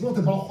conversation there is not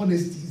about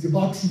honesty, it's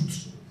about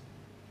truth.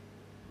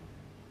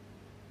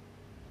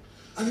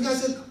 And the guy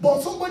said,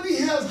 but somebody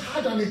else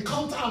had an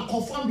encounter and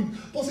confirmed it.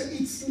 But said,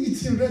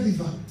 it's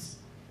irrelevant.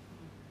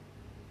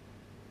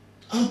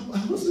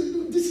 I also,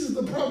 this is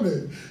the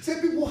problem.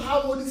 Say people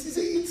have all this. He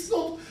said, it's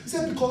not. He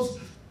said, because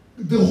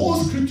the whole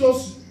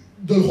scriptures,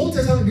 the whole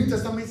Testament, the New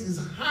Testament is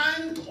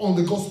hanged on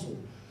the gospel.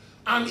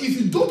 And if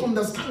you don't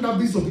understand that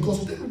based on the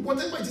gospel, then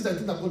whatever it is I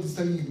think that God is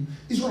telling you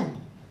is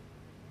wrong.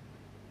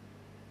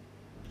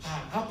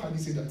 How can he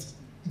say that?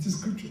 It is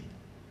scripture.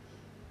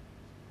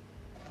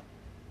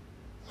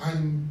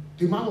 And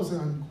the man was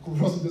saying, and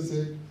Russell just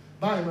said,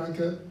 bye,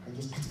 Michael. I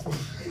just put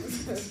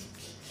it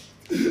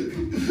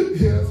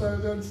yes, I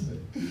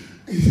understand.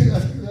 I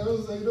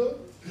was like,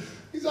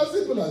 it's as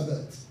simple as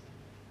that.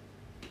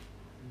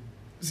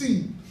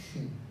 See,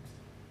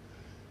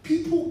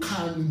 people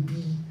can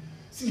be,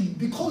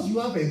 because you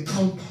have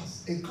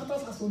encounters has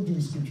nothing to do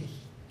with scriptures.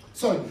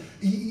 Sorry,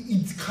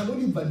 it can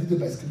only be validated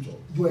by scripture.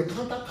 Your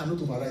encounter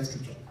cannot override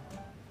scripture.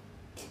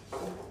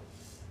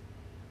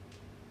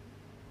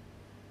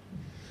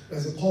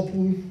 There's a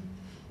couple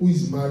who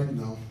is married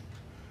now,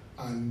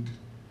 and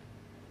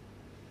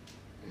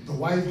the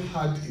wife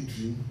had a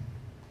dream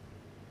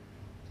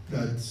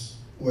that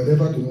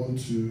whenever they want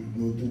to,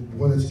 they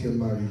wanted to get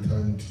married,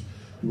 and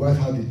the wife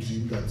had a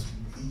dream that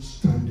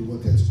each time they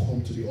wanted to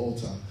come to the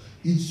altar,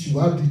 she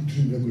had the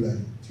dream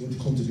regularly. She wanted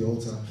to come to the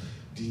altar,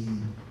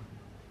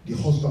 the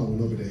husband will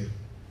not be there,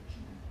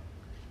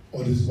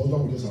 or the husband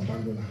will just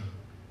abandon her.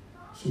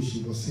 So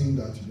she was saying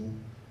that,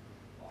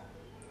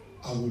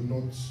 I would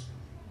not,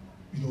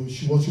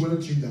 she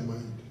wanted to change her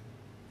mind.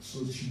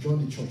 So she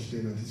joined the church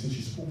then, and so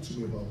she spoke to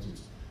me about it.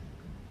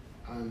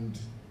 And,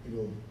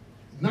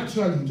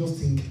 naturally you just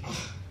think,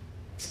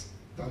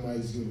 that man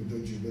is going to do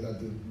you better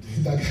than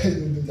that guy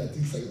don't do that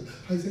things like that.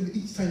 I said,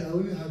 each time I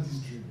only had this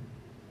dream.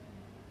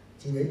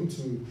 So we're able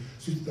to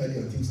speak to daddy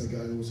and things like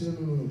that. And we'll say,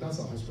 no, that's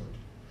our husband.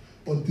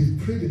 But they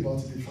prayed about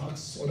it. They've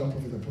asked other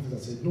prophets and prophets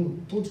that said, no,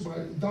 don't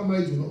marry. That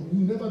marriage will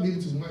never be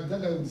able to marry.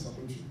 That guy will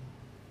disappoint you.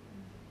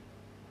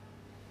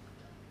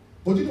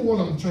 But you know what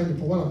I'm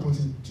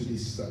pointing to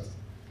this is that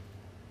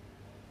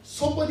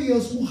somebody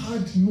else who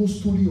had no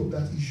story of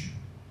that issue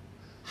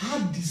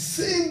had the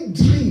same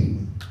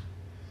dream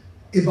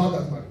about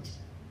that marriage.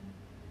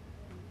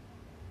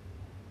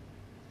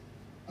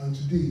 And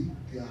today,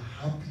 they are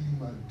happily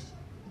married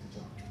with a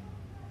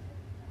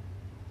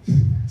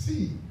child.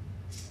 See,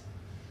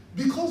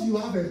 because you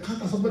have a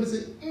encounter, somebody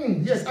say,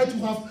 yes, I too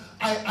have,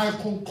 I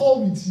concur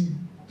with you.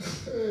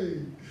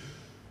 Hey.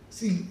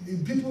 See,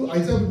 I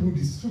tell people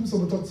this.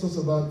 Somebody talk to us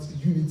about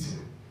unity.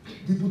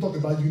 People talk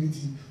about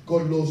unity.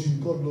 God loves you.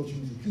 God loves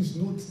unity. Please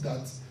note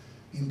that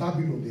in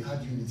Babylon they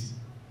had unity.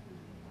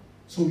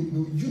 So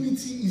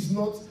unity is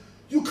not.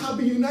 You can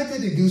be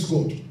united against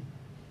God.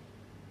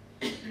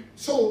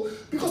 So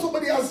because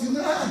somebody asks you,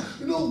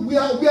 we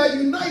are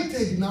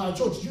united in our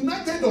church.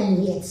 United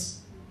on what?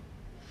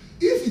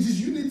 If it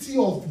is unity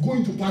of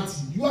going to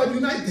party, you are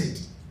united.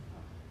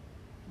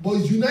 But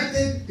it's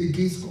united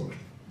against God.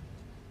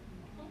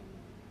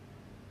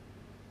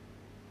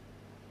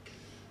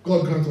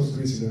 God grant us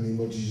grace in the name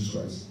of Jesus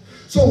Christ.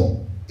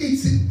 So,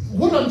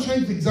 what I'm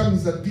trying to examine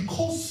is that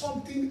because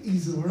something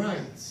is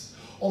right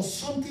or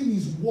something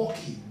is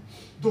working,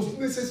 doesn't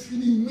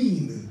necessarily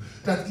mean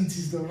that it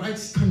is the right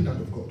standard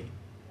of God.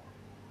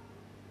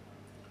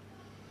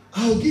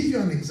 I'll give you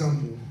an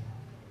example.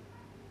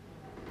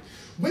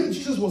 When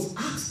Jesus was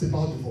asked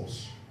about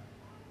divorce,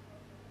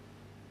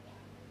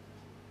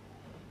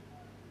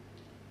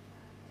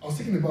 I was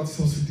thinking about this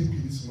also deeply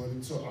this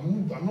morning, so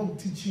I'm not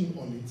teaching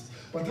on it.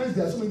 But at times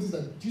there are so many things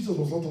that Jesus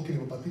was not talking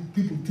about, but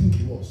people think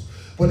he was.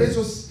 But let's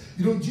just,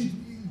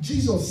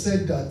 Jesus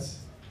said that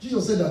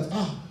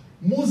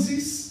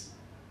Moses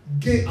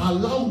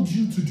allowed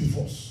you to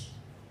divorce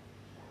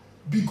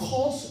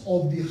because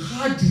of the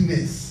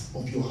hardness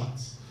of your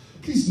heart.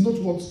 Please note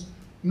what.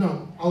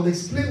 Now, I'll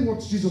explain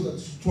what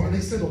Jesus, to an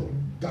extent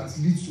that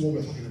leads to what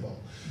we're talking about.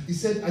 He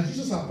said, and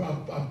Jesus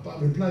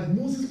replied,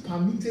 Moses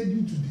permitted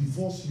you to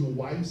divorce your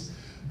wives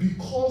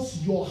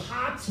because your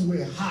hearts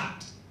were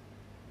hard.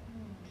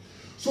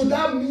 So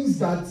that means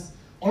that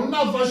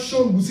another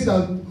version will say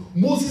that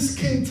Moses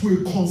came to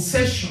a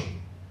concession.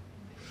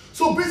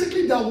 So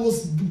basically that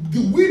was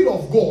the will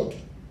of God.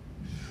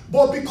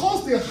 But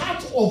because the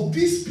heart of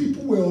these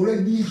people were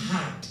already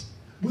hard,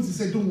 Moses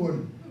said, don't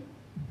worry,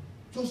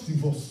 just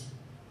divorce.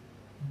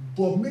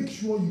 But make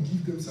sure you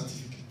give them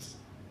certificates.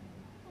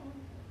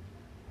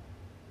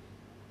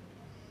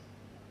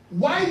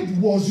 Why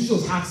was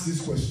Jesus asked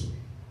this question?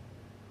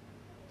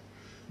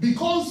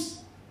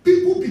 Because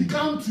people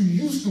began to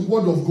use the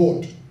word of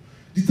God.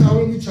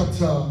 Deuteronomy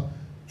chapter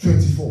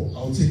 24.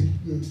 I'll take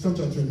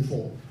chapter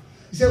 24.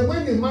 He said,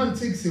 when a man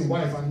takes a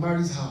wife and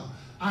marries her,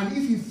 and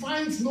if he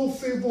finds no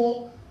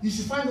favor, he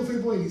should find no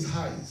favor in his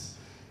eyes,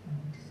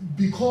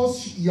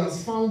 because he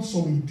has found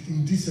some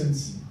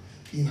indecency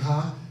in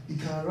her, he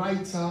can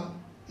write her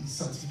a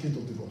certificate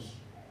of divorce.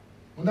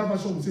 Another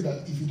version would say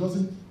that if he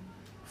doesn't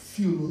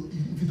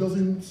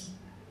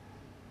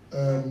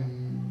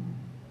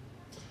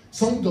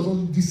something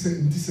doesn't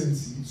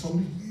indecency,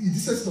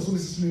 indecency doesn't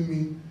necessarily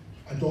mean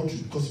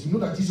adultery, because if you know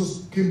that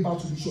Jesus came back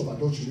to the issue of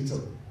adultery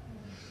later.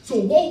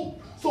 So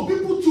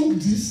people took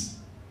this,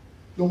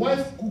 your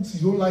wife cooks,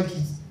 you don't like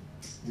it,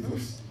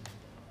 divorce.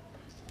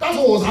 That's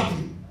what was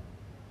happening.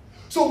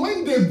 So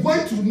when they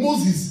went to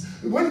Moses,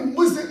 when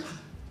Moses said,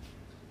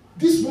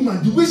 this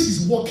woman, the way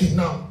she's walking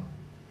now,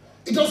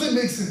 it doesn't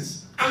make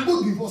sense. I'm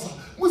going to divorce her.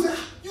 Moses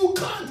said, you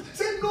can't.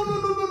 Say, no.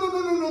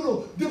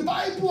 The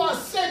Bible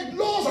has said,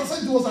 laws have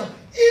said to us that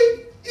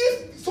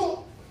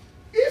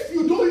if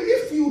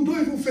you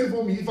don't even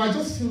favor me, if I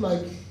just feel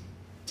like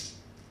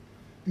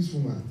this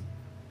woman,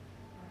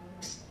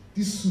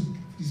 this soup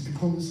is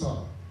becoming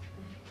sour,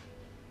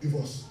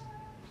 divorce.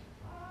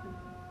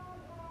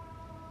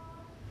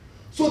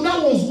 So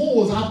that was what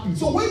was happening.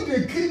 So when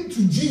they came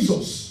to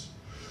Jesus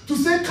to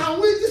say,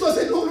 can we? Jesus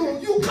said, no,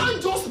 you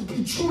can't just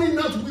be throwing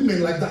out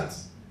women like that.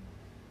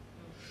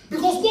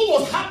 Because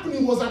what was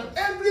happening was that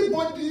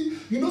everybody,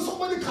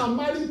 somebody can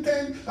marry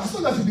 10, as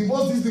long as you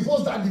divorce this,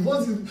 divorce that,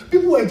 divorce this.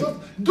 People were just,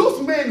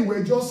 those men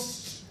were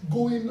just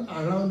going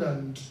around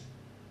and.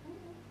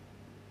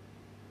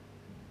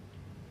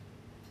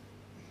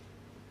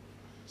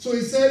 So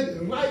he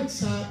said, write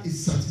her a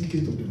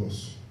certificate of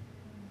divorce.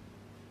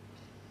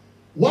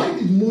 Why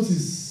did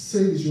Moses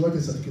say they should write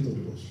a certificate of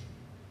divorce?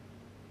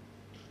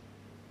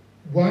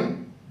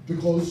 One,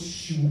 because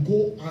she will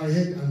go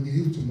ahead and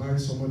be able to marry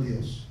somebody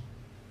else.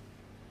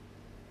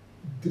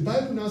 The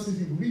Bible now says,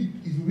 if you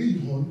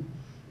read on,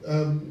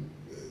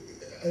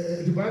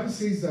 the Bible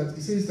says that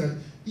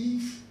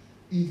if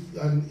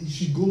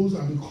she goes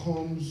and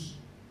becomes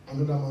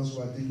another man's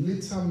wife, the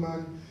later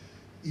man,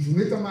 if the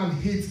later man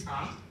hates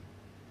her,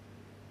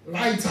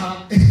 write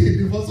her a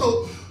divorce.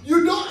 So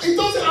it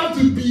doesn't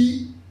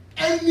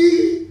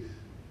any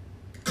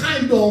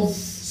kind of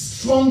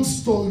strong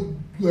story,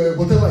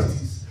 whatever it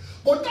is.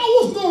 But that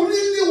was not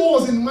really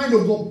what was in the mind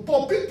of God.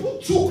 But people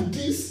took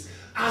this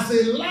as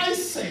a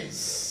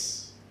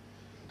license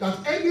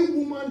that any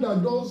woman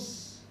that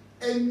does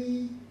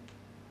any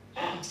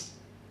act,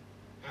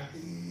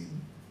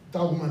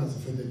 that woman has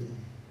offended me.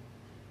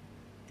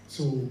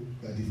 So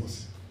they are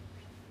divorcing.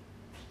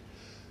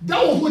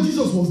 That was what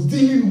Jesus was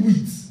dealing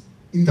with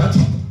in that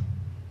chapter.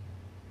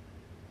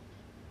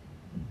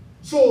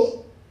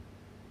 So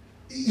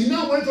he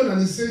now went on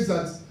and he says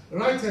that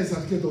write her a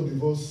certificate of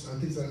divorce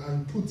and things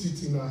and put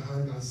it in her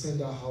hand and send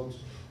her out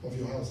of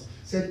your house.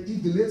 Said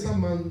if the later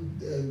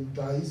man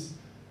dies,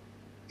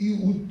 he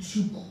who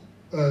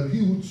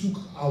took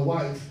a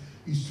wife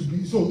is to be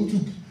who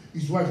took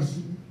his wife is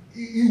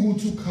he who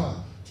took her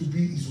to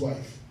be his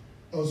wife.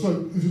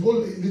 So if you go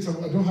later,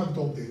 I don't have it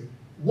up there.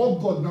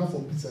 What God now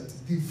forbids that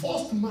the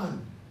first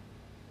man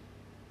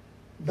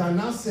that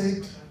now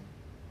said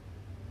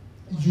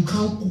you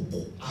can't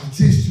cook, I'll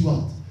chase you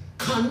out,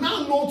 can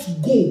now not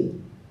go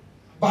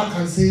back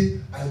and say,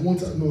 I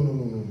want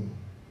no.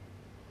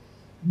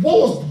 What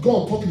was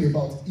God talking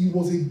about? He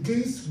was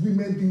against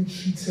women being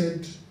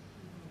treated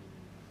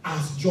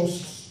as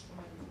just,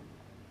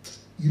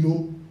 do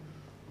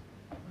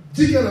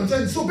you get what I'm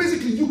saying? So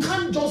basically, you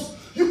can't just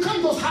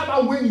have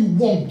her when you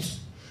want.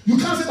 You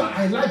can't say that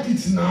I like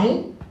it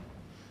now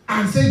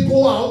and say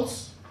go out,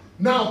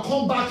 now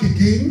come back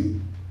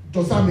again.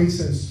 Does that make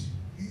sense?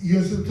 You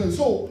understand?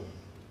 So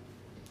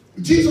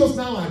Jesus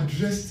now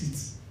addressed it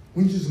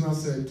when Jesus now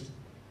said,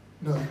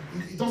 no,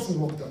 it doesn't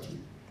work that way.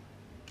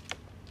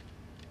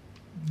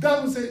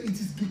 That will say it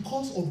is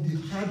because of the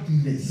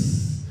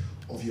hardness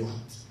of your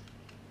heart.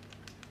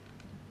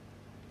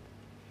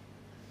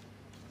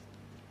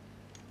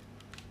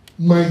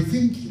 My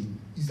thinking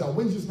is that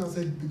when Jesus now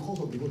said because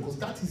of the word, because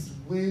that is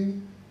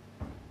when,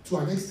 to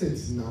an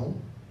extent now,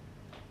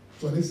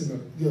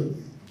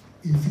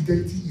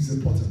 infidelity is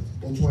important.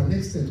 But to an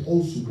extent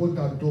also, what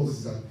that does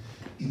is that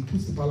it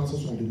puts the balance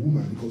also on the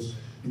woman, because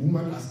the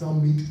woman has now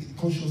made a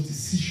conscious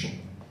decision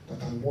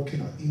that I'm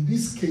working at. In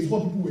this case,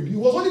 what people were doing, it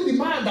was only the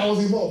man that was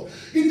involved.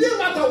 It didn't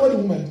matter what the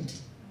woman did.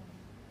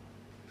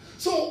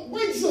 So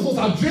when Jesus was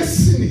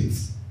addressing it,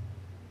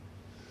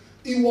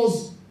 he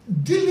was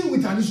dealing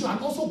with an issue and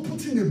also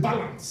putting a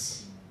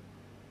balance.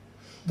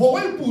 But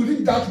when people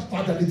read that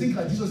part and they think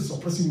that Jesus is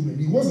suppressing women,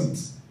 he wasn't.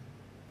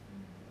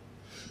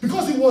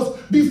 Because it was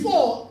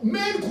before,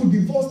 men could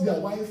divorce their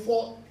wife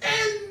for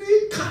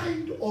any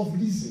kind of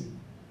reason.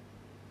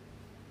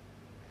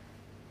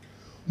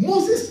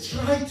 Moses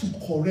tried to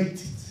correct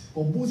it,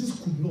 but Moses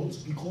could not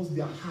because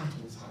their heart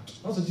was hard.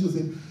 That's what Jesus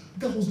said.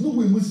 There was no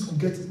way Moses could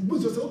get it.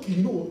 Moses said,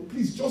 okay,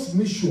 please just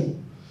make sure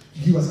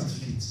you give us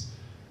certificates.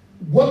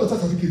 What does that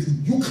certificate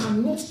mean? You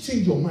cannot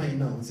change your mind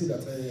now and say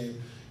that,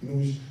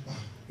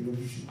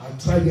 I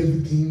tried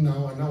everything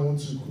now and I want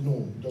to. No,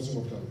 it doesn't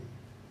work that way.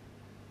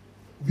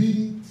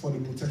 Really, for the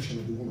protection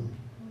of the woman.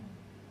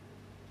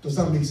 Does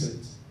that make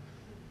sense?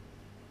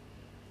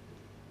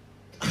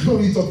 I'm not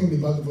really talking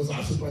about the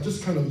verse, but I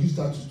just kind of use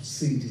that to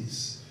say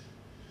this.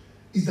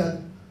 Is that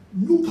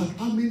look at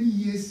how many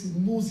years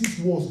Moses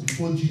was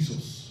before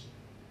Jesus.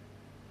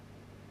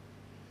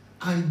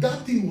 And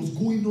that thing was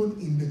going on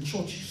in the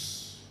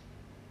churches.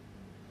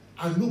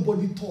 And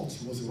nobody thought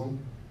it was the wrong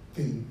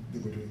thing they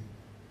were doing.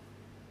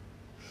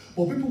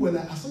 But people were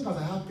like, as long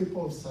as I have paper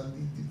of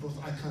divorce,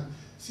 I can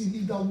see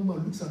if that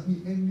woman looks at me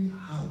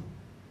anyhow,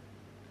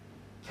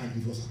 I can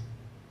divorce her.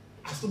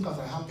 As long as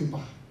I have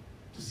paper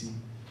to see,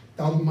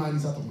 that woman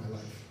is out of my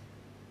life.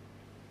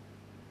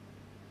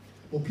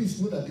 But please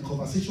know that the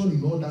conversation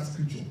in all that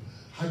scripture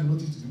had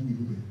nothing to do with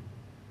women.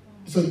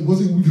 So it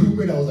wasn't with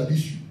women that was an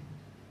issue.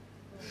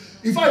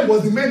 In fact, it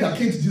was the men that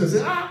came to Jesus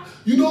and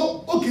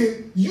said,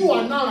 okay, you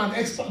are now an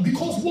expert.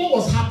 Because what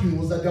was happening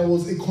was that there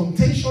was a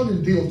contention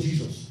in the day of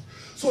Jesus.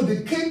 So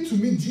they came to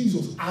meet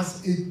Jesus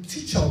as a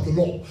teacher of the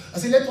law. I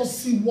said, let us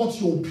see what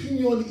your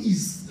opinion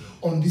is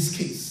on this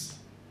case.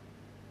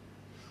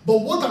 But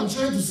what I'm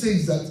trying to say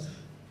is that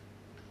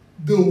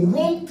the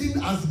wrong thing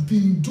has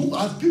been done,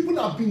 as people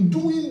have been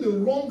doing the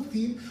wrong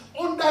thing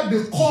under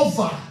the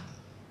cover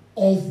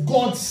of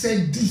God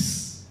said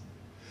this.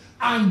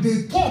 And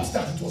they thought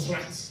that it was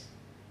right.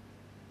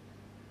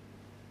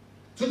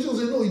 So Jesus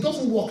said, no, it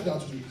doesn't work that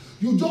way.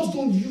 You just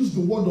don't use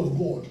the word of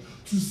God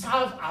to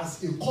serve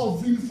as a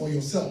covering for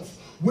yourself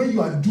when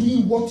you are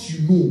doing what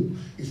you know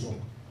is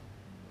wrong.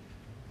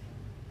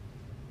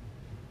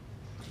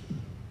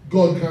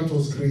 God grant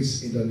us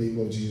grace in the name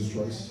of Jesus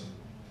Christ.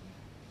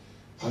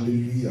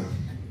 Hallelujah.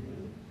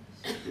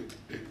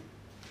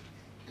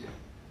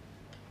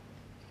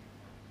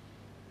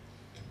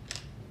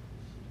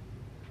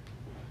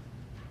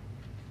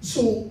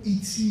 So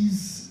it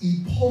is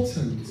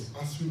important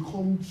as we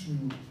come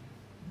to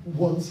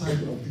one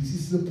side of this.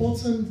 It's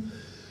important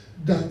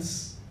that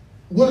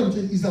what I'm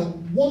saying is that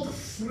what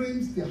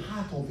frames the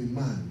heart of a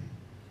man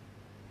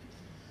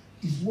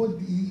is not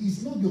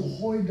the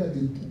oil that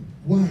they put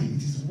wine.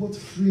 It is what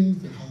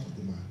frames the heart of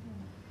the man.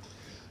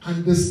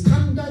 And the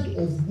standard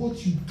of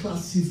what you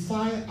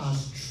classify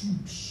as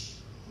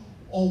truth,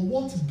 on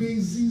what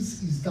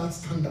basis is that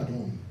standard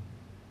on?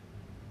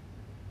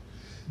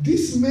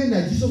 These men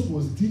that Jesus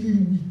was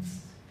dealing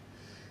with,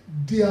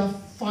 their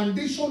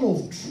foundation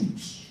of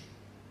truth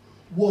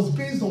was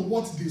based on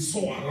what they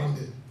saw around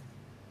them.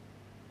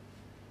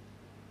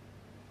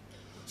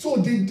 So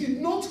they did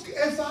not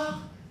ever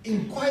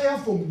inquire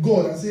from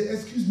God and say,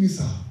 excuse me,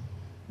 sir,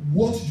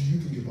 what do you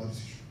think about this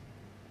issue?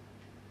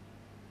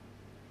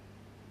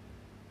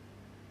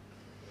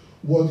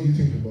 What do you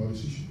think about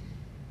this issue?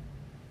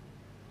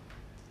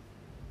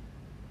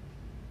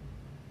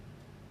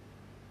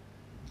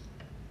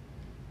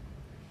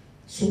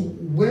 So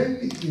when,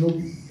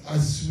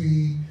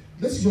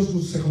 let's just go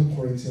to 2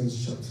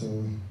 Corinthians chapter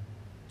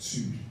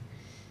 2.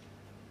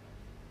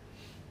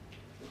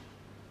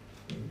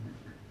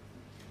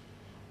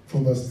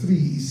 From verse 3,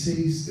 it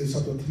says,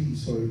 chapter 3,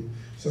 sorry,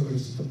 2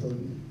 Corinthians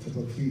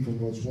chapter 3 from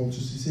verse 1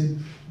 to 6, he said,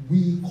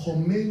 we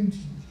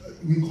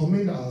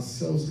commend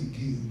ourselves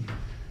again,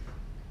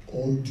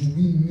 or do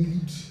we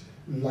need,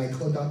 like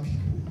other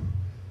people,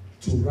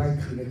 to write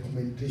a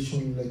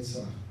recommendation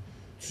letter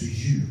to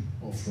you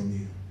or from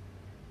you?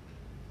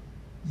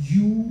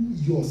 You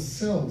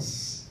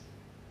yourselves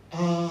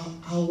are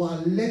our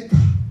letter,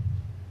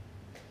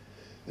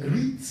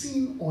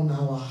 written on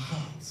our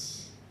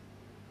hearts,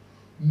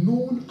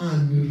 known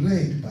and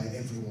read by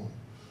everyone.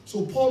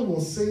 So Paul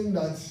was saying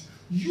that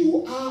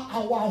you are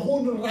our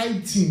own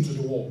writing to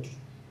the world.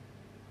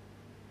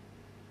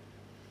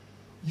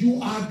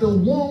 You are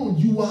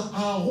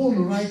our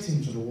own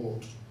writing to the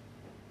world.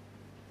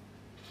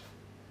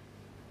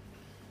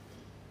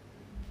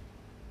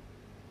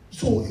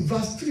 So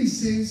verse 3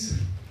 says,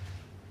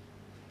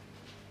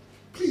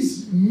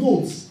 please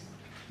note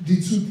the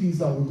two things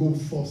that will go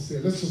first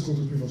here. Let's just go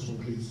to previous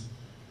one, please.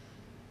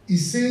 It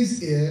says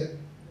here,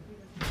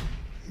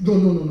 no,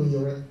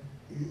 you're right.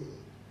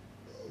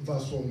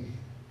 Verse 1.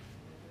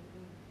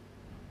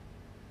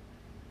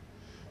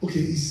 Okay,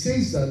 it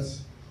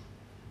says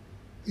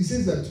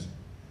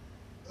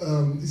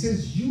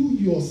you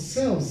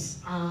yourselves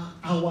are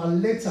our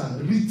letter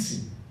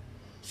written.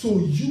 So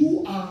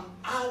you are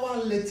our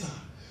letter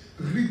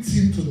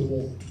written to the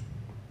world.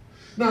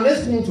 Now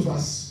let's go on to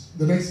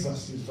the next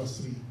verse, verse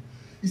 3.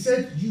 He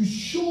said, you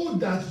show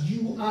that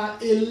you are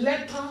a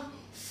letter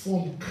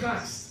from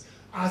Christ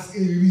as a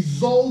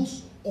result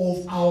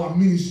of our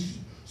ministry.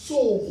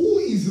 So who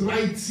is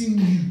writing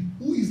you?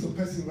 Who is the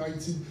person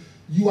writing?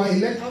 You are a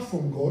letter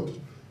from God.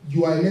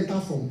 You are a letter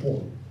from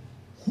Paul.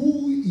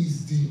 Who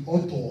is the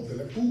author of the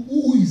letter?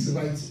 Who is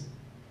writing?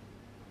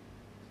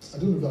 I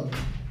don't know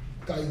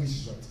if that English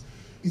is right.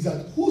 Is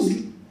that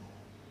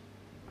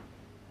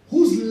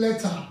whose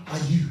letter are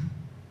you?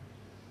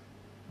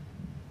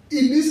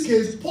 In this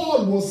case,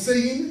 Paul was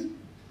saying,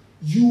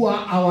 you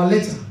are our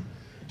letter.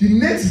 The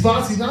next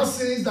verse, he now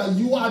says that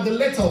you are the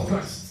letter of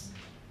Christ.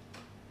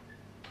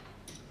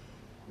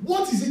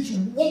 What is it?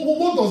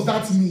 What does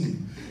that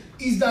mean?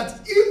 Is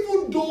that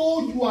even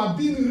though you are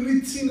being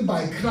written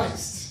by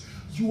Christ,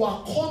 you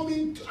are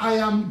coming, I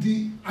am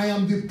the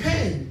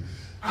pen,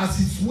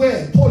 as it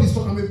were. Paul is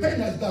talking about a pen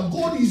that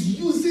God is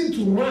using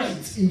to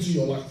write into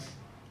your life.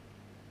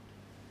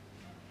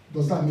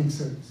 Does that make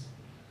sense?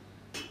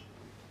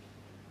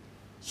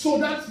 So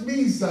that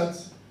means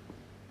that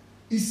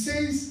it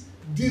says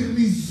the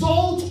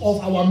result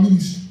of our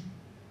ministry.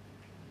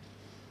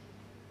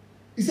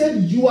 He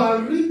said, you are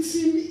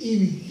written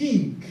in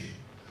ink.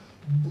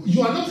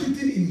 You are not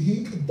written in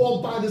ink,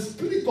 but by the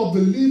Spirit of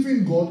the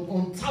living God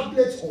on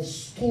tablets of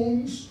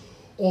stones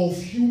of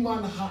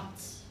human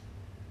hearts.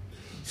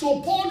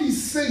 So Paul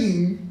is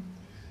saying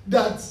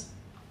that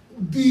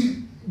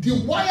the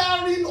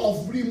wiring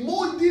of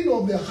remolding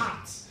of the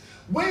heart,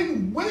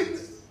 when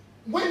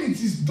it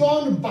is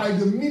done by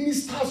the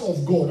ministers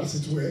of God, as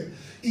it were,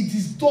 it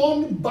is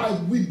done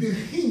with the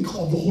ink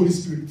of the Holy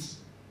Spirit.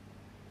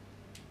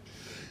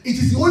 It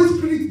is the Holy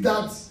Spirit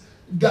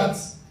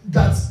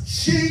that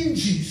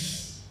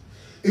changes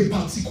a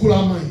particular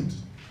mind.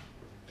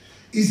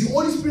 It's the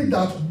Holy Spirit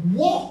that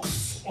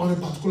works on a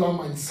particular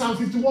mind. Psalm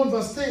 51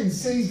 verse 10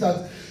 says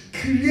that,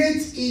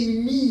 create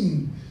in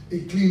me a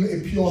clean,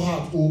 a pure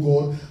heart, O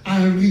God,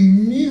 and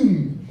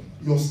renew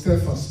your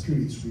steadfast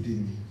spirit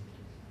within me.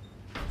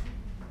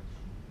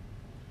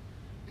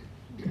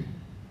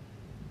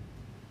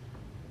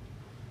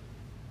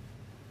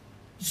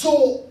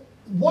 So,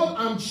 what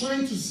I'm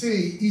trying to say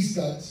is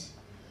that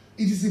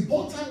it is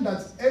important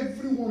that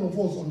every one of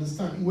us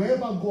understand,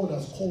 wherever God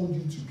has called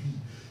you to be,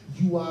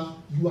 you are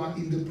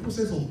in the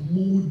process of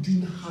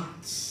molding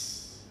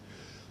hearts,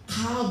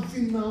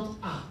 carving out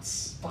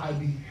hearts by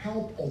the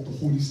help of the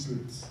Holy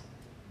Spirit.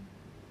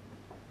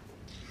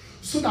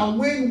 So that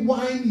when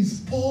wine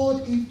is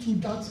poured into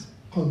that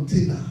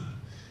container,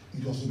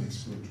 it doesn't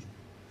explode.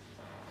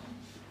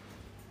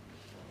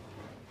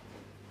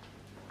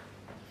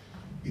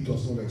 It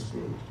does not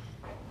explode.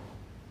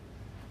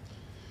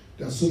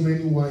 There are so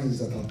many wines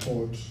that are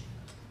poured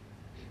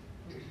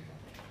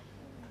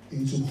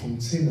into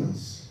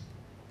containers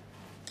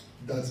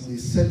that may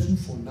settle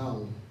for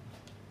now,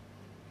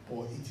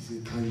 but it is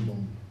a time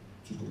bomb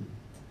to go.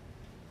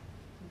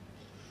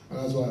 And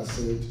that's why I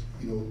said,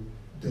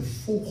 the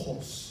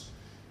focus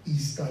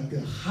is that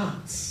the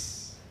heart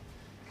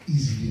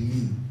is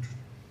renewed.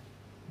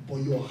 But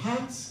your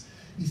heart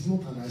is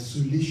not an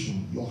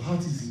isolation. Your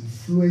heart is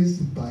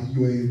influenced by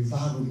your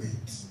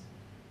environment.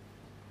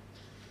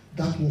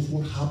 That was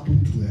what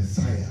happened to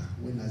Isaiah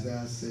when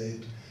Isaiah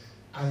said,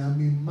 I am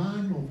a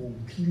man of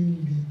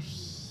unclean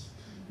lips.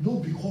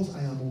 Not because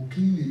I am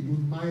unclean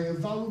alone. My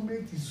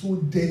environment is so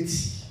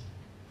dirty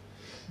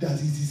that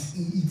it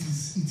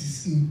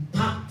is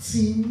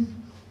impacting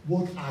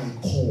what I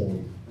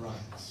call right.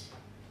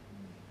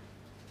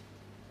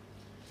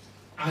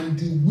 And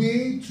the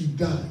way to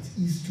that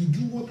is to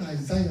do what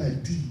Isaiah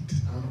did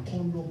and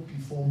turn up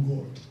before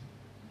God.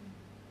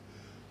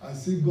 I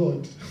say,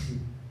 God,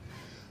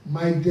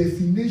 my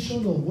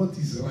definition of what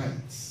is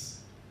right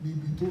may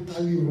be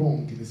totally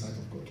wrong in the sight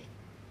of God.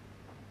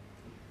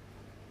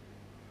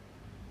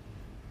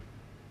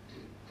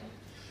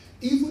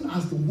 Even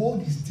as the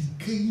world is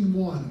decaying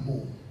more and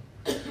more,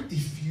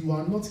 if you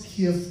are not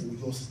careful,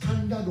 your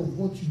standard of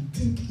what you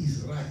think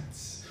is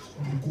right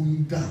will be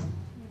going down.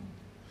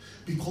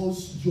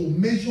 Because your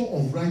measure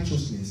of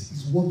righteousness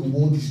is what the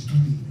world is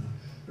doing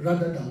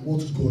rather than what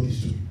God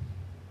is doing.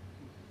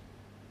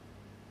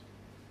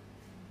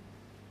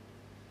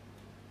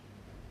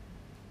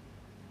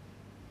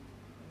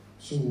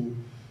 So,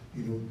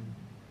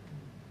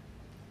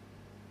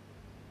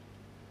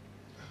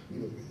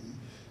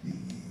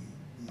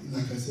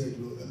 like I said,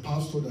 a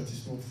pastor that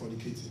is not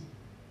fornicating,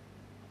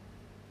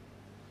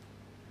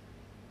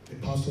 a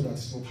pastor that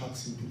is not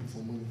asking people for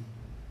money,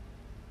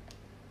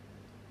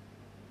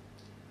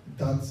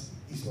 that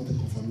is not a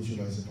confirmation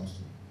that is a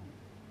pastor.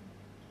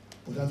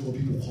 But that's what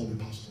people call a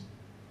pastor.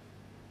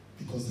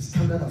 Because the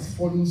standard has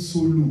fallen so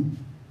low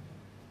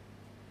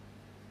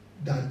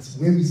that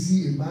when we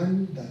see a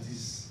man that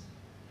is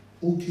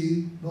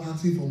okay, not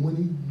asking for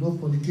money, not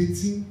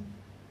fornicating,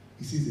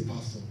 he says a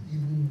pastor,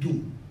 even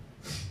though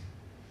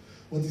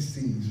what he's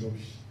saying is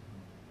rubbish.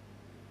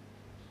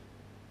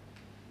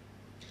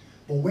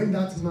 But when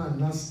that man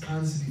now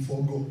stands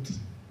before God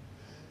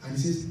and he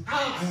says,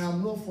 I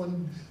am not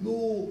fornicating.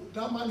 No,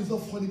 that man is not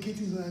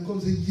fornicating. And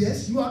God says,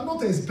 yes, you are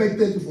not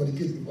expected to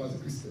fornicate before as a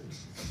Christian.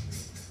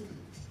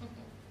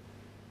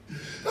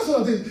 That's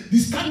what I'm saying. The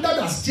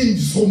standard has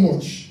changed so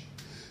much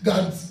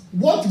that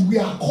what we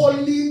are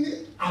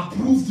calling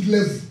approved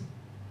level,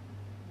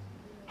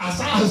 as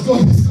far as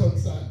God is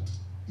concerned,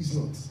 is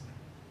not.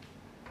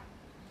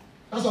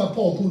 That's why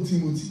Paul told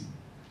Timothy,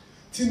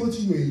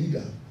 Timothy, you're a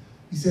leader.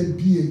 He said,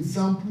 be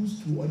examples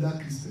to other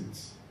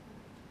Christians.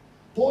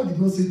 Paul did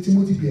not say,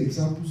 Timothy, be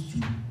examples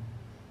to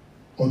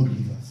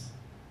unbelievers.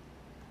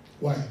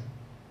 Why?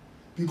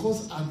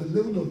 Because at the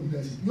level of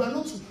leadership, you are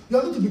not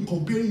to be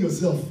comparing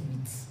yourself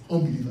with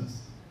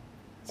unbelievers.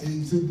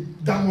 So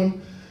that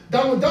one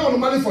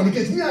normally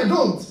fornicates. Me, I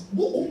don't.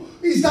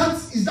 Is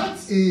that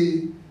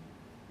a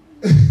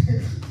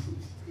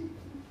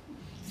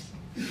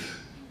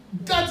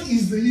that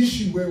is the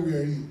issue where we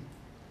are in.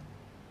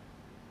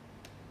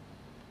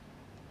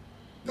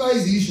 That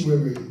is the issue where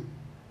we're in.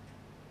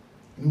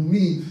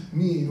 Me,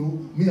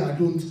 I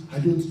don't.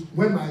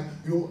 When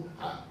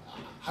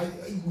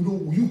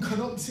you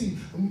cannot see.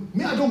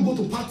 Me, I don't go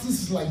to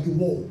parties like the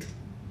world.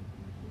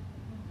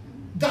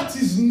 That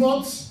is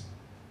not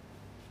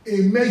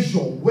a measure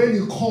when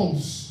it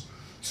comes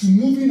to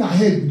moving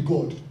ahead with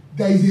God.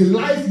 There is a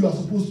life you are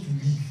supposed to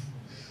live.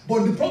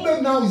 But the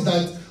problem now is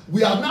that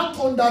we have now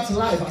turned that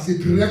life as a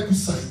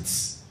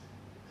prerequisite.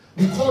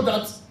 We call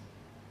that,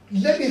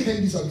 let me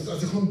hand this out as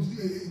I come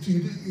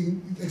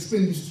to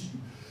explain this to you,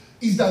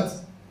 is that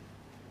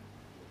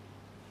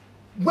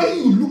when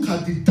you look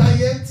at the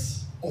diet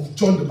of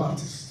John the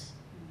Baptist,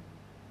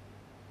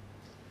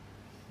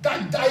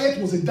 that diet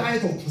was a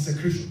diet of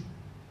consecration.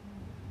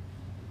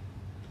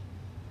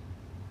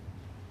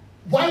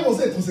 Why was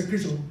it a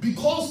consecration?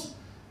 Because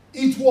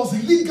it was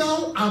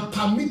legal and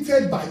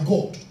permitted by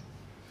God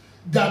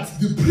that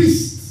the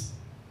priests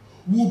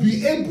will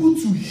be able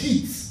to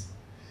hit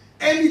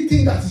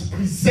anything that is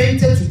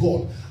presented to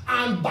God.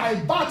 And by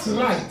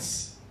birthright,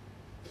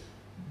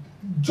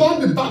 John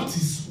the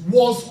Baptist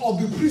was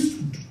of the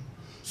priesthood.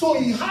 So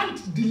he had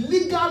the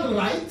legal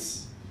right,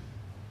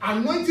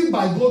 anointed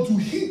by God, to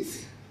hit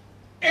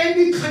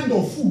any kind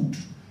of food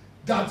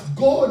that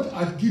God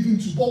had given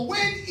to. But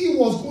when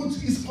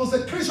his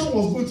consecration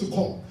was going to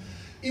come,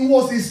 it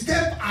was a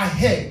step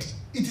ahead.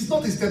 It is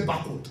not a step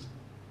backward.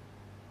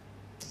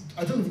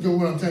 I don't know if you get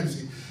what I'm trying to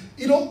say.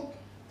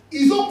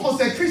 His own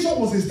consecration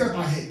was a step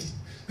ahead.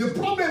 The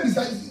problem is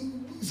that,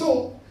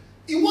 so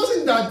it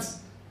wasn't that,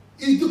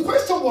 the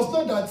question was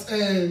not that,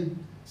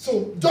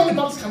 so John the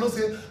Baptist cannot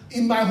say,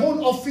 in my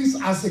own office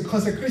as a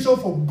consecration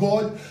for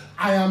God,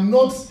 I am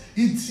not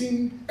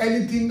eating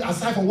anything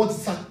aside from what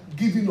is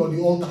given on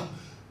the altar.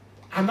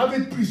 An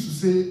average priest will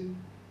say,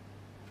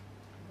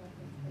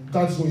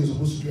 that's what you're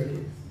supposed to do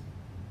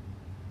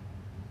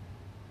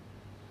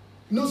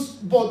anyway.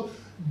 But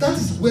that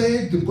is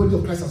where the body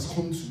of Christ has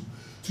come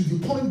to the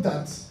point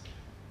that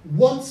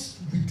what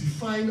we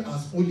define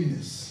as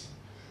holiness,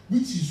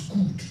 which is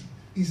good,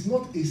 is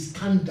not a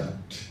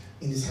standard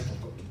in the sight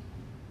of God.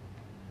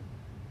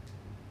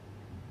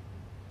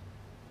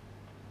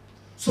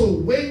 So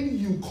when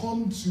you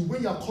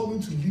are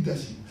coming to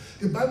leadership,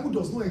 the Bible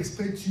does not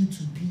expect you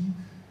to be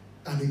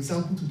an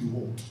example to the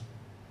world.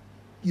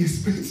 It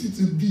expects you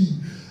to be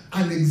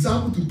an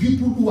example to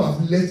people who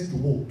have left the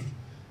world,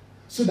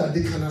 so that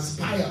they can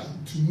aspire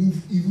to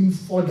move even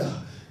further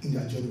in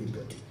their journey with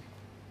God.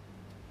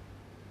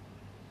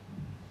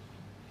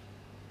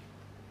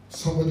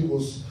 Somebody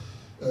was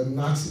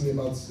asking me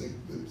about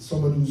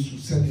somebody who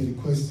sent a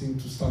request in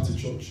to start a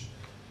church.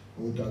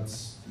 Oh, that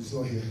is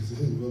not here.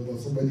 But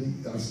somebody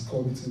has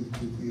called me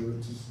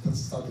to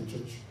start a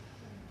church.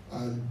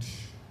 And,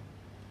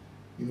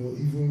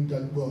 even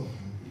that,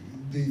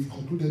 they've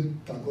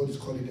concluded that God is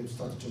calling them to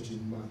start a church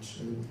in March.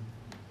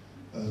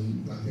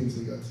 And things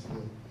like that.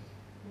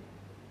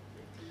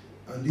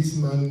 And this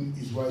man,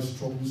 his wife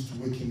struggles to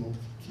wake him up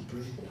to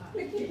pray.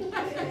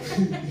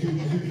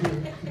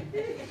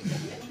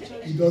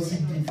 He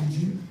doesn't do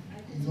vigil.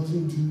 He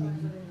doesn't do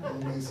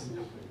mercy.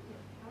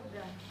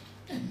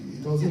 He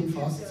doesn't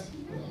fast.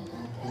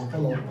 I'm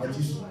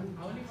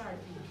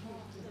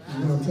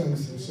trying to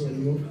say, so,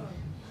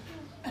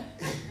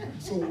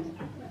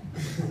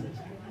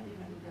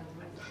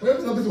 when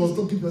somebody was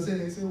talking, I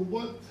said,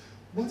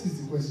 what is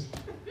the question?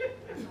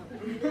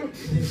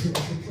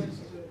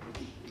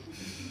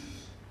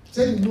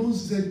 Said he knows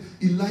that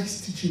he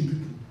likes teaching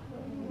people.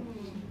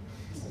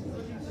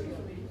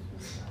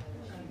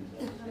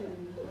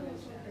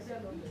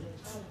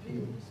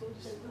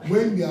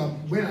 When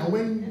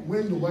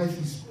the wife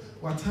is,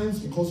 at times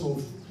because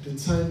of the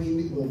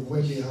timing of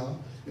where they are,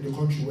 in the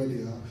country where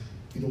they are,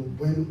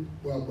 when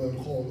we're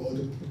called, or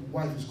the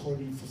wife is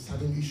calling for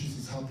certain issues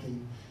is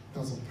happening in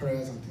terms of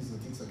prayers and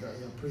things like that.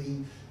 You're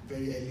praying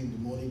very early in the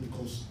morning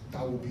because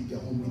that will be their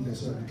home witness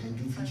so that they can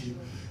do vigil.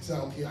 So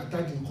okay, at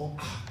that didn't call,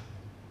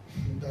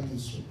 that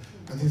is so.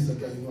 And things like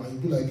that, and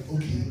you'd be like,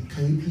 okay,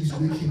 can you please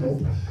wake him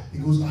up? He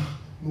goes,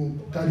 no,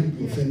 daddy will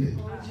be offended.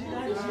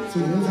 So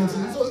what I'm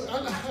saying? So,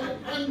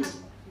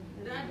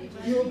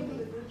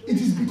 it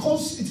is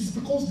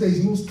because there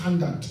is no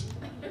standard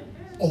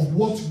of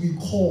what we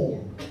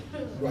call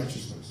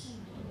righteousness.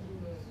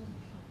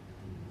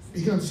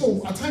 Again,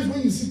 so at times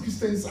when you see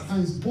Christians at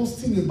times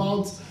boasting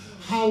about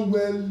how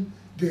well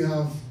they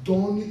have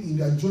done in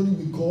their journey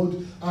with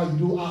God, I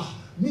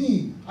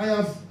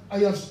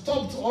have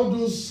stopped all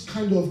those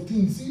kind of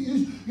things.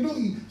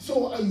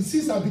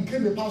 Since I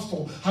became a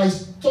pastor, I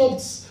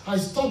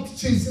stopped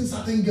chasing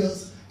certain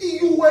girls.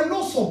 You were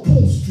not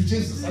supposed to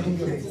chase certain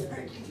girls.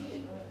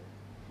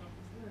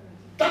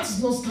 That is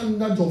not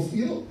standard of,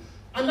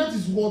 and that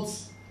is what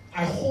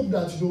I hope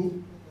that,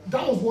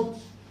 that was what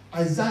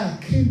Isaiah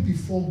came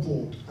before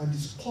God and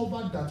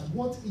discovered that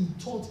what he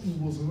thought he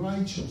was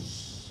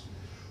righteous.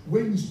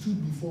 When he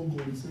stood before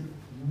God, he said,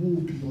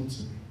 woe be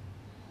unto me.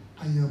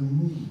 I am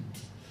ruined.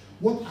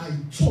 What I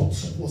thought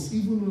was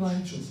even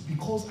righteous,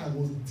 because I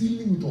was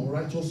dealing with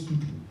unrighteous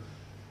people,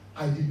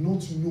 I did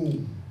not know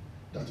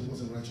that it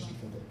wasn't righteous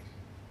before God.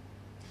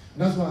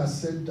 And that's why I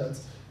said that,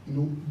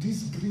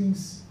 this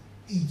brings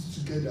it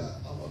together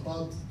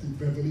about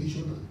the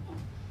revelation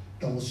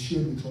that was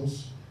shared with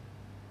us,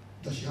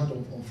 that she had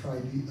on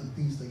Friday and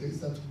things like that, is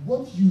that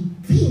what you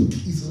think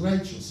is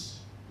righteous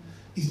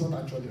is not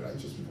actually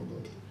righteous before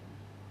God.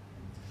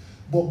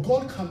 But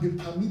God can be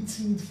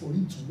permitting it for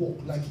it to work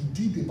like he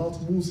did about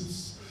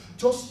Moses,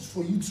 just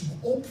for you to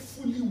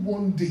hopefully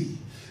one day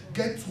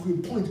get to a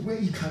point where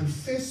he can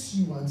face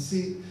you and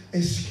say,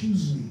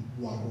 excuse me,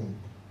 you are wrong.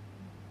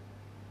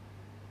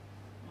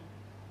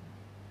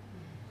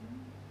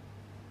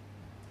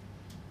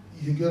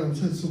 You get what I'm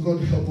saying? So God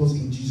help us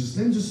in Jesus.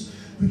 Let me just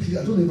quickly,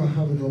 I don't know if I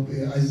have it up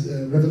here,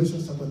 Revelation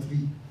chapter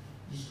 3.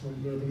 Just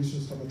from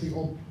Revelation chapter 3.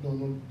 Oh,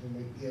 no,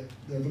 yeah,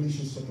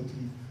 Revelation chapter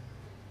 3.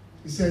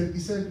 He said, he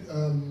says,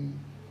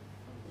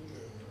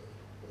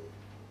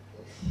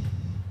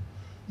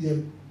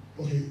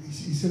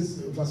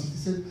 verse 50, he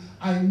said,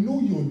 I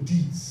know your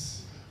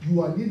deeds.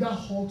 You are neither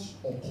hot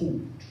or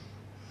cold.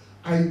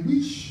 I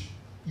wish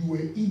you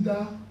were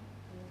either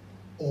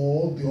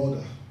or the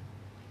other.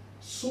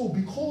 So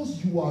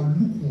because you are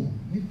lukewarm,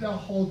 neither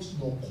hot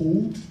nor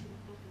cold,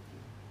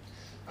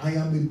 I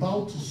am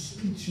about to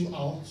spit you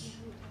out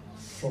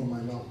from my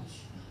mouth.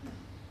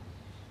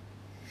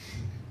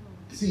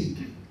 See,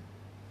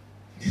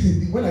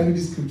 when I read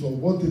this scripture,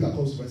 one thing that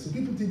comes to mind, so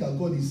people think that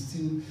God is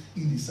still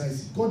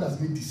indecisive. God has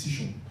made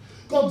decision.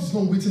 God is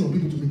not waiting on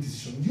people to make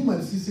decisions. You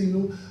might still say,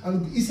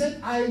 and he said,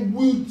 I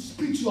will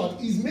speak to you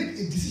out. He's made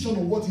a decision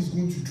on what he's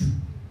going to do.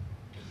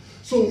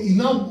 So you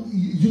now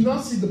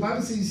see the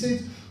Bible says, he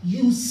said,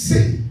 you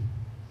say,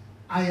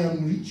 I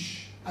am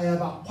rich, I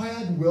have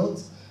acquired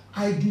wealth,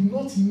 I do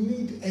not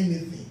need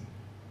anything.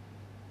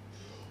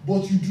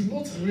 But you do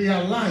not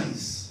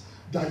realize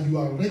that you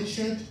are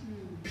wretched,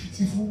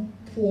 pitiful,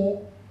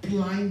 poor,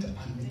 blind,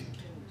 and naked.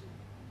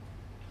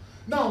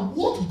 Now,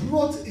 what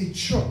brought a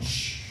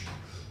church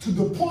to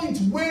the point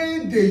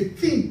where they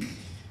think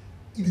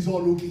it is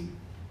all okay?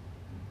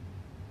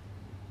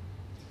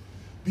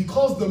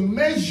 Because the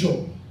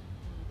measure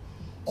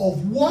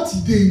of what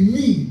they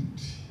need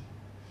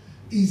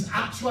is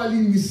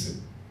actually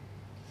missing.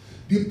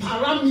 The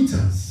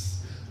parameters,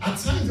 at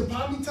times the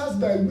parameters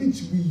by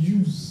which we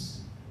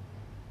use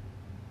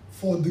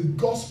for the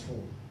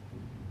gospel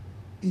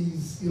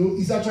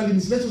is actually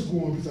missing. Let's just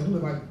go on, please. I don't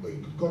know if I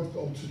got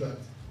up to that.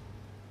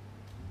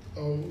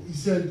 He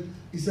said,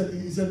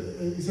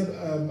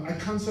 I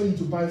counsel you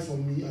to buy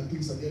from me and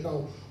things like that.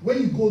 Now,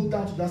 when you go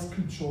down to that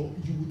scripture,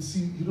 you would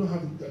see, I don't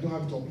have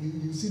it up.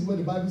 You see where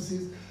the Bible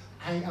says,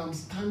 I am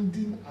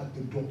standing at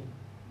the door.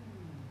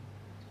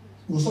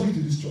 He was talking to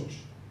this church.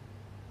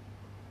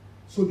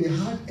 So they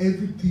had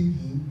everything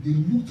in. They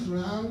looked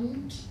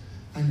around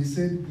and they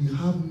said, we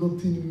have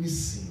nothing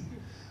missing.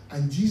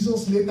 And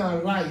Jesus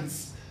later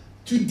writes,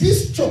 to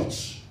this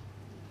church,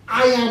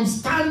 I am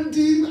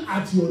standing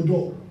at your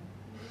door.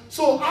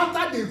 So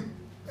after they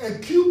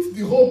equipped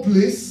the whole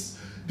place,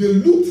 they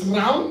looked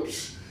around,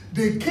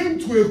 they came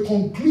to a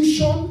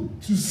conclusion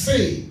to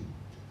say,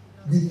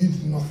 we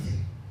need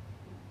nothing.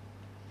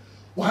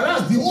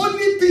 Whereas the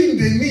only thing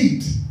they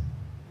need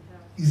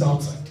is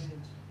outside.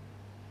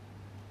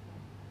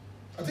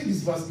 I think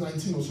it's verse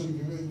 19 or so.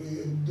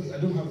 I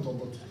don't have it on,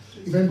 but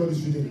if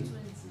anybody's reading it.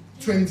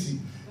 20.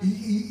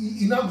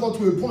 He now got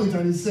to a point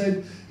and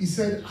he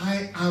said,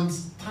 I am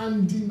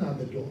standing at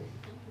the door.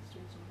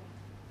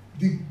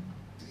 The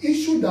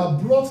issue that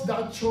brought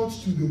that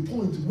church to the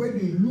point where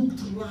they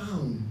looked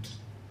around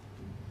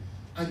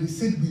and they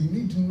said, we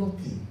need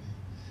nothing,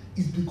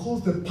 is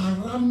because the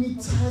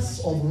parameters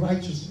of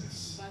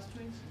righteousness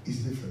is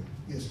different.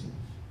 Yes, ma'am.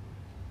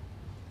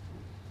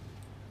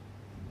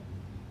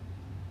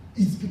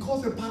 It's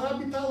because the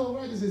parameters of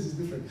righteousness is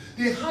different.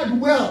 They had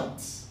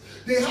wealth.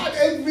 They had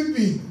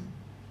everything.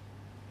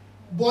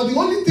 But the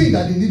only thing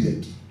that they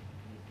needed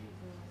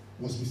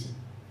was missing.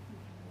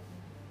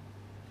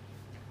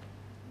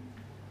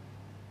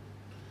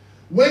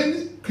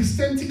 When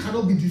Christianity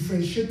cannot be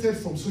differentiated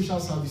from social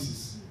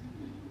services,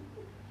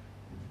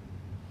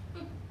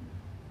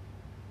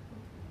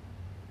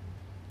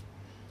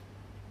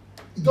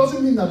 it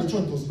doesn't mean that the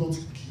church does not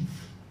give,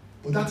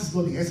 but that is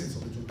not the essence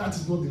of the church. That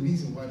is not the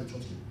reason why the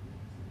church came.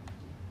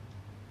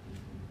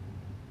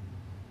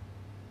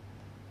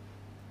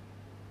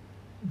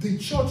 The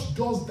church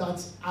does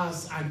that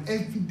as an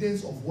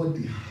evidence of what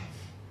they have,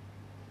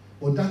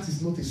 but that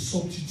is not a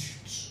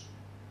substitute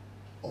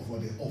of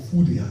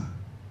who they are.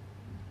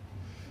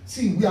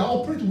 See, we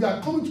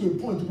are coming to a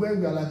point where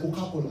we are like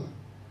Coca-Cola.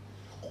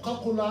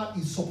 Coca-Cola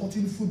is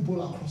supporting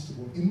football across the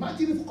world.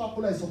 Imagine if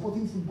Coca-Cola is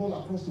supporting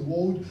football across the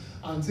world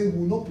and say, we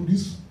will not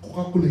produce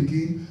Coca-Cola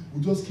again,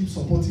 we'll just keep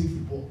supporting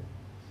football.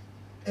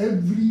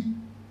 Every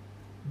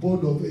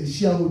board of a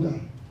shareholder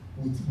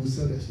will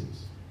sell their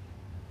shares.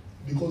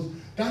 Because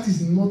that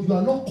is not, you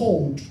are not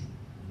called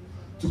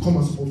to come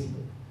and support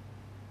football.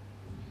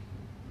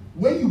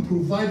 When you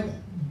provide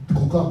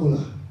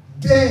Coca-Cola,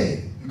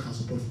 then you can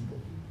support football.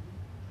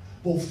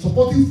 But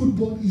supporting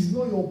football is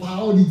not your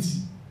priority.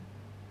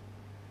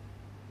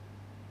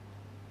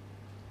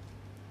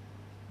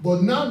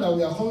 But now that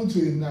we are coming to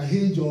an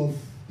age of,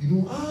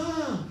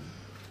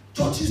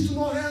 churches do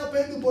not help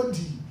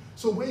anybody.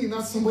 So when you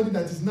have somebody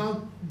that is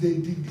now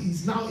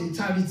is now a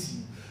charity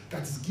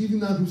that is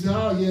giving out, you say,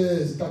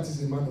 yes, that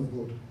is a man of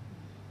God.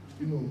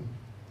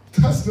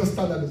 That's not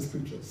standard of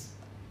scriptures.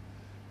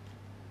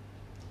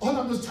 All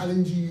I'm just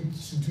challenging you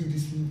to do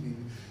this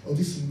evening, or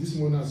this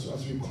morning as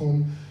we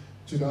come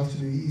to the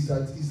afternoon, is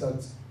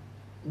that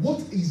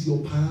what is your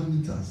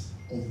parameters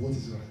of what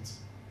is right?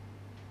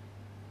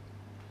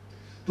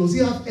 Does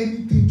it have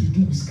anything to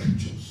do with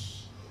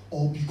scriptures,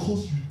 or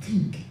because you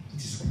think it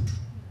is good?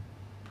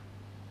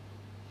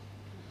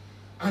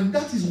 And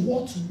that is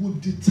what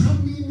would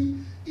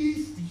determine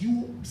if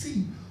you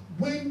see,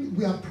 when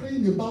we are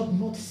praying about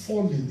not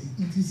falling,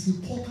 it is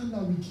important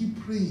that we keep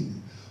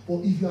praying. But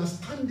if you are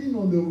standing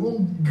on the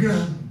wrong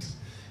ground,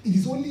 it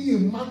is only a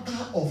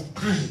matter of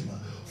time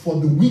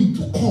for the wind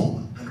to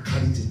come and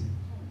carry it.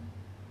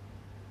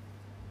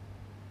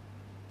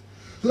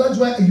 So that's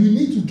why you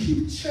need to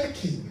keep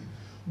checking.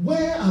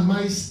 Where am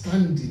I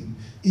standing?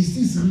 Is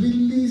this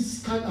really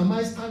am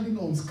I standing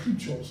on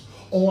scriptures,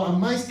 or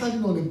am I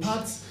standing on a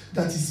path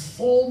that is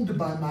formed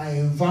by my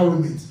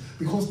environment?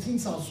 Because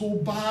things are so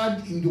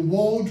bad in the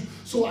world,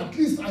 so at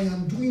least I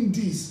am doing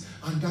this,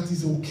 and that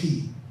is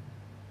okay.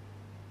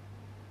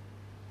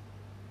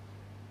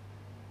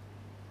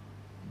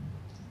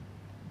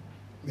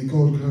 May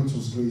God grant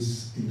us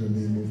grace in the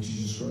name of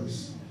Jesus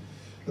Christ.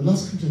 The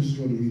last scripture I just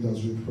want to read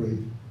as we pray.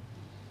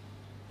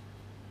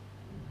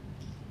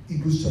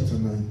 Hebrews chapter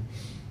 9.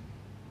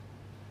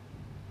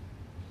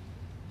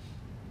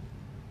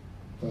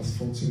 Verse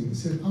 14. It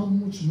said, how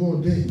much more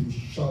then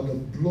shall the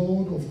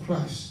blood of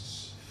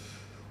Christ,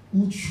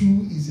 who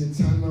through his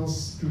eternal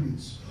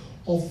spirit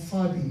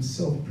offered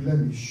himself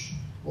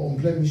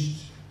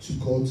unblemished to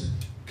God,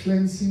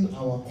 cleansing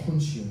our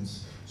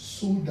conscience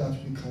from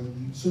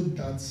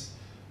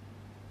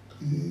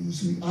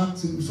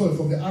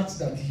the acts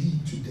that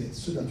lead to death,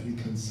 so that we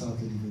can serve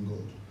the living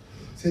God.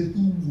 He said,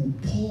 who will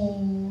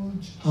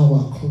purge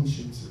our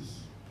consciences.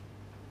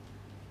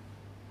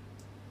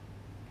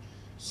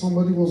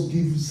 Somebody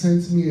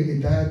sent me a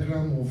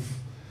diagram of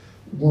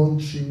one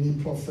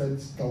trainee prophet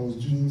that was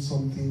doing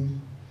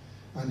something,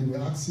 and they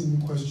were asking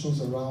me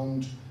questions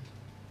around,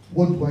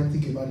 what do I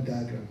think about the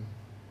diagram?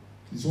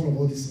 It's one of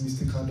all these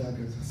mystical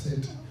diagrams. I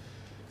said,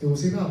 they were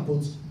saying,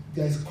 but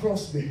there's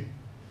cross there,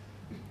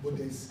 but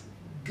there's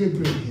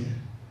Gabriel here,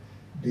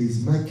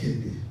 there's Michael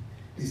there.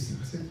 I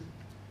said,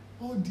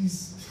 all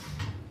this.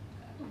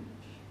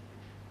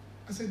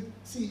 I said,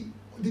 see,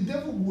 the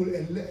devil will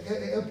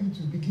help you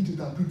to begin to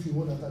interpret it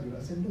one after the other.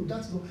 I said, no,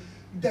 that's not.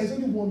 There's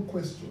only one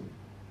question.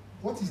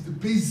 What is the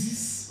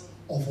basis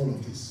of all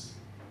of this?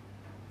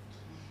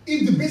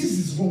 If the basis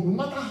is wrong,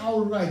 no matter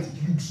how right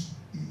it looks,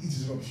 it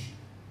is rubbish.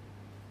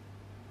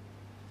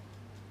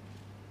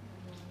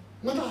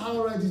 No matter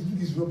how right it looks,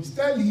 it is rubbish.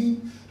 Tell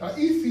him that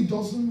if he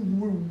doesn't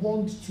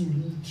want to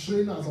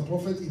train as a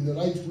prophet in the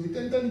right way,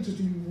 then tell him to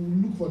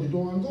look for the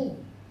door and go.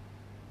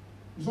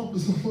 It's not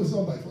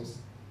by force.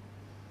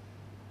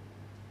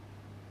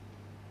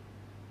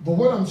 But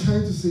what I'm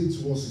trying to say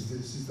to us is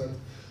this, is that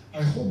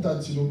I hope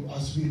that,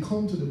 as we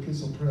come to the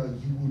place of prayer,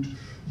 you would,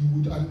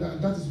 and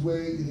that is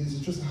where it is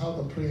interesting how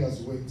the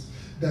prayers went,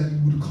 that you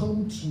would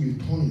come to a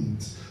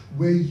point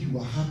where you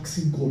are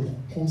asking God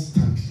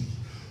constantly,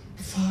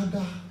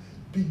 Father,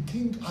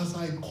 begin as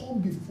I come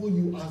before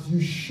you, as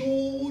you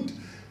showed,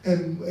 as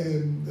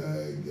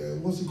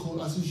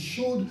you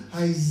showed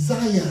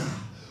Isaiah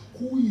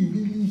who he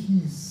really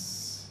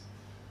is.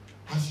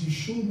 As you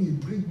showed me,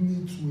 bring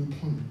me to a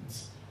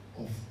point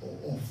of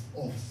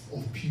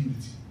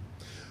purity.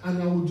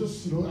 And I will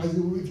just, if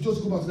you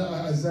just go back to that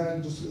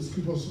Isaiah, just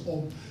scriptures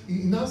up,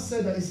 he now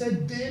said that, he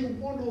said, then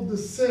one of the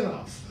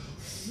seraphs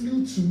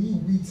flew to me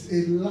with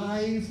a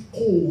live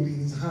coal in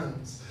his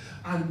hands,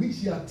 and which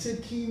he had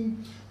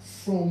taken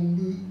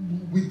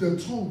with the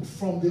tongue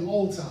from the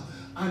altar,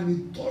 and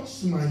he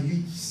touched my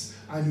lips,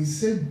 and he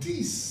said,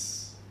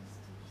 this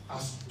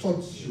has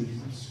touched your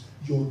lips.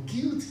 Your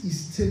guilt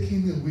is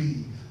taken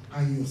away,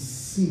 and your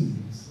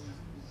sins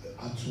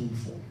atoned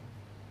for.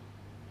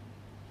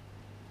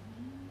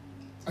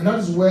 And that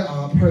is where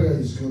our prayer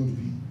is going to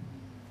be.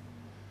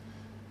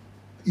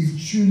 If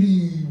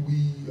truly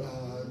we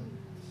are,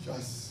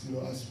 as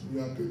we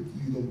are,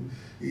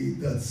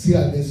 that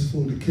CRS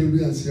for the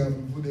Caribbean and Sierra,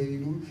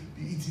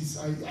 it is.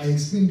 I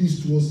explained this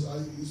to us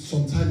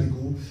some time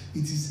ago.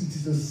 It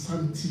is a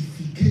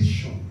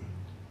sanctification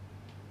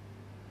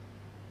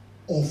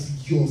of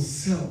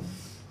yourself,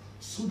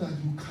 so that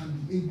you can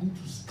be able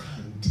to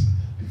stand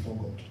before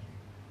God.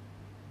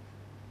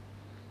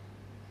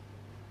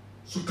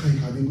 So can you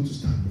be able to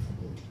stand before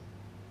God?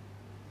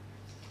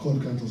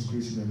 God grant us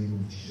grace in the name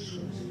of Jesus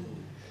Christ.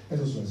 Let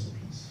us rise up,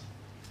 please.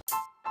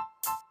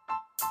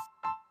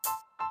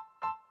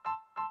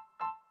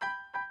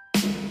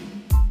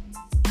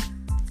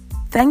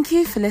 Thank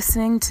you for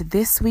listening to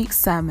this week's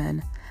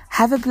sermon.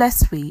 Have a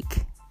blessed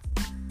week.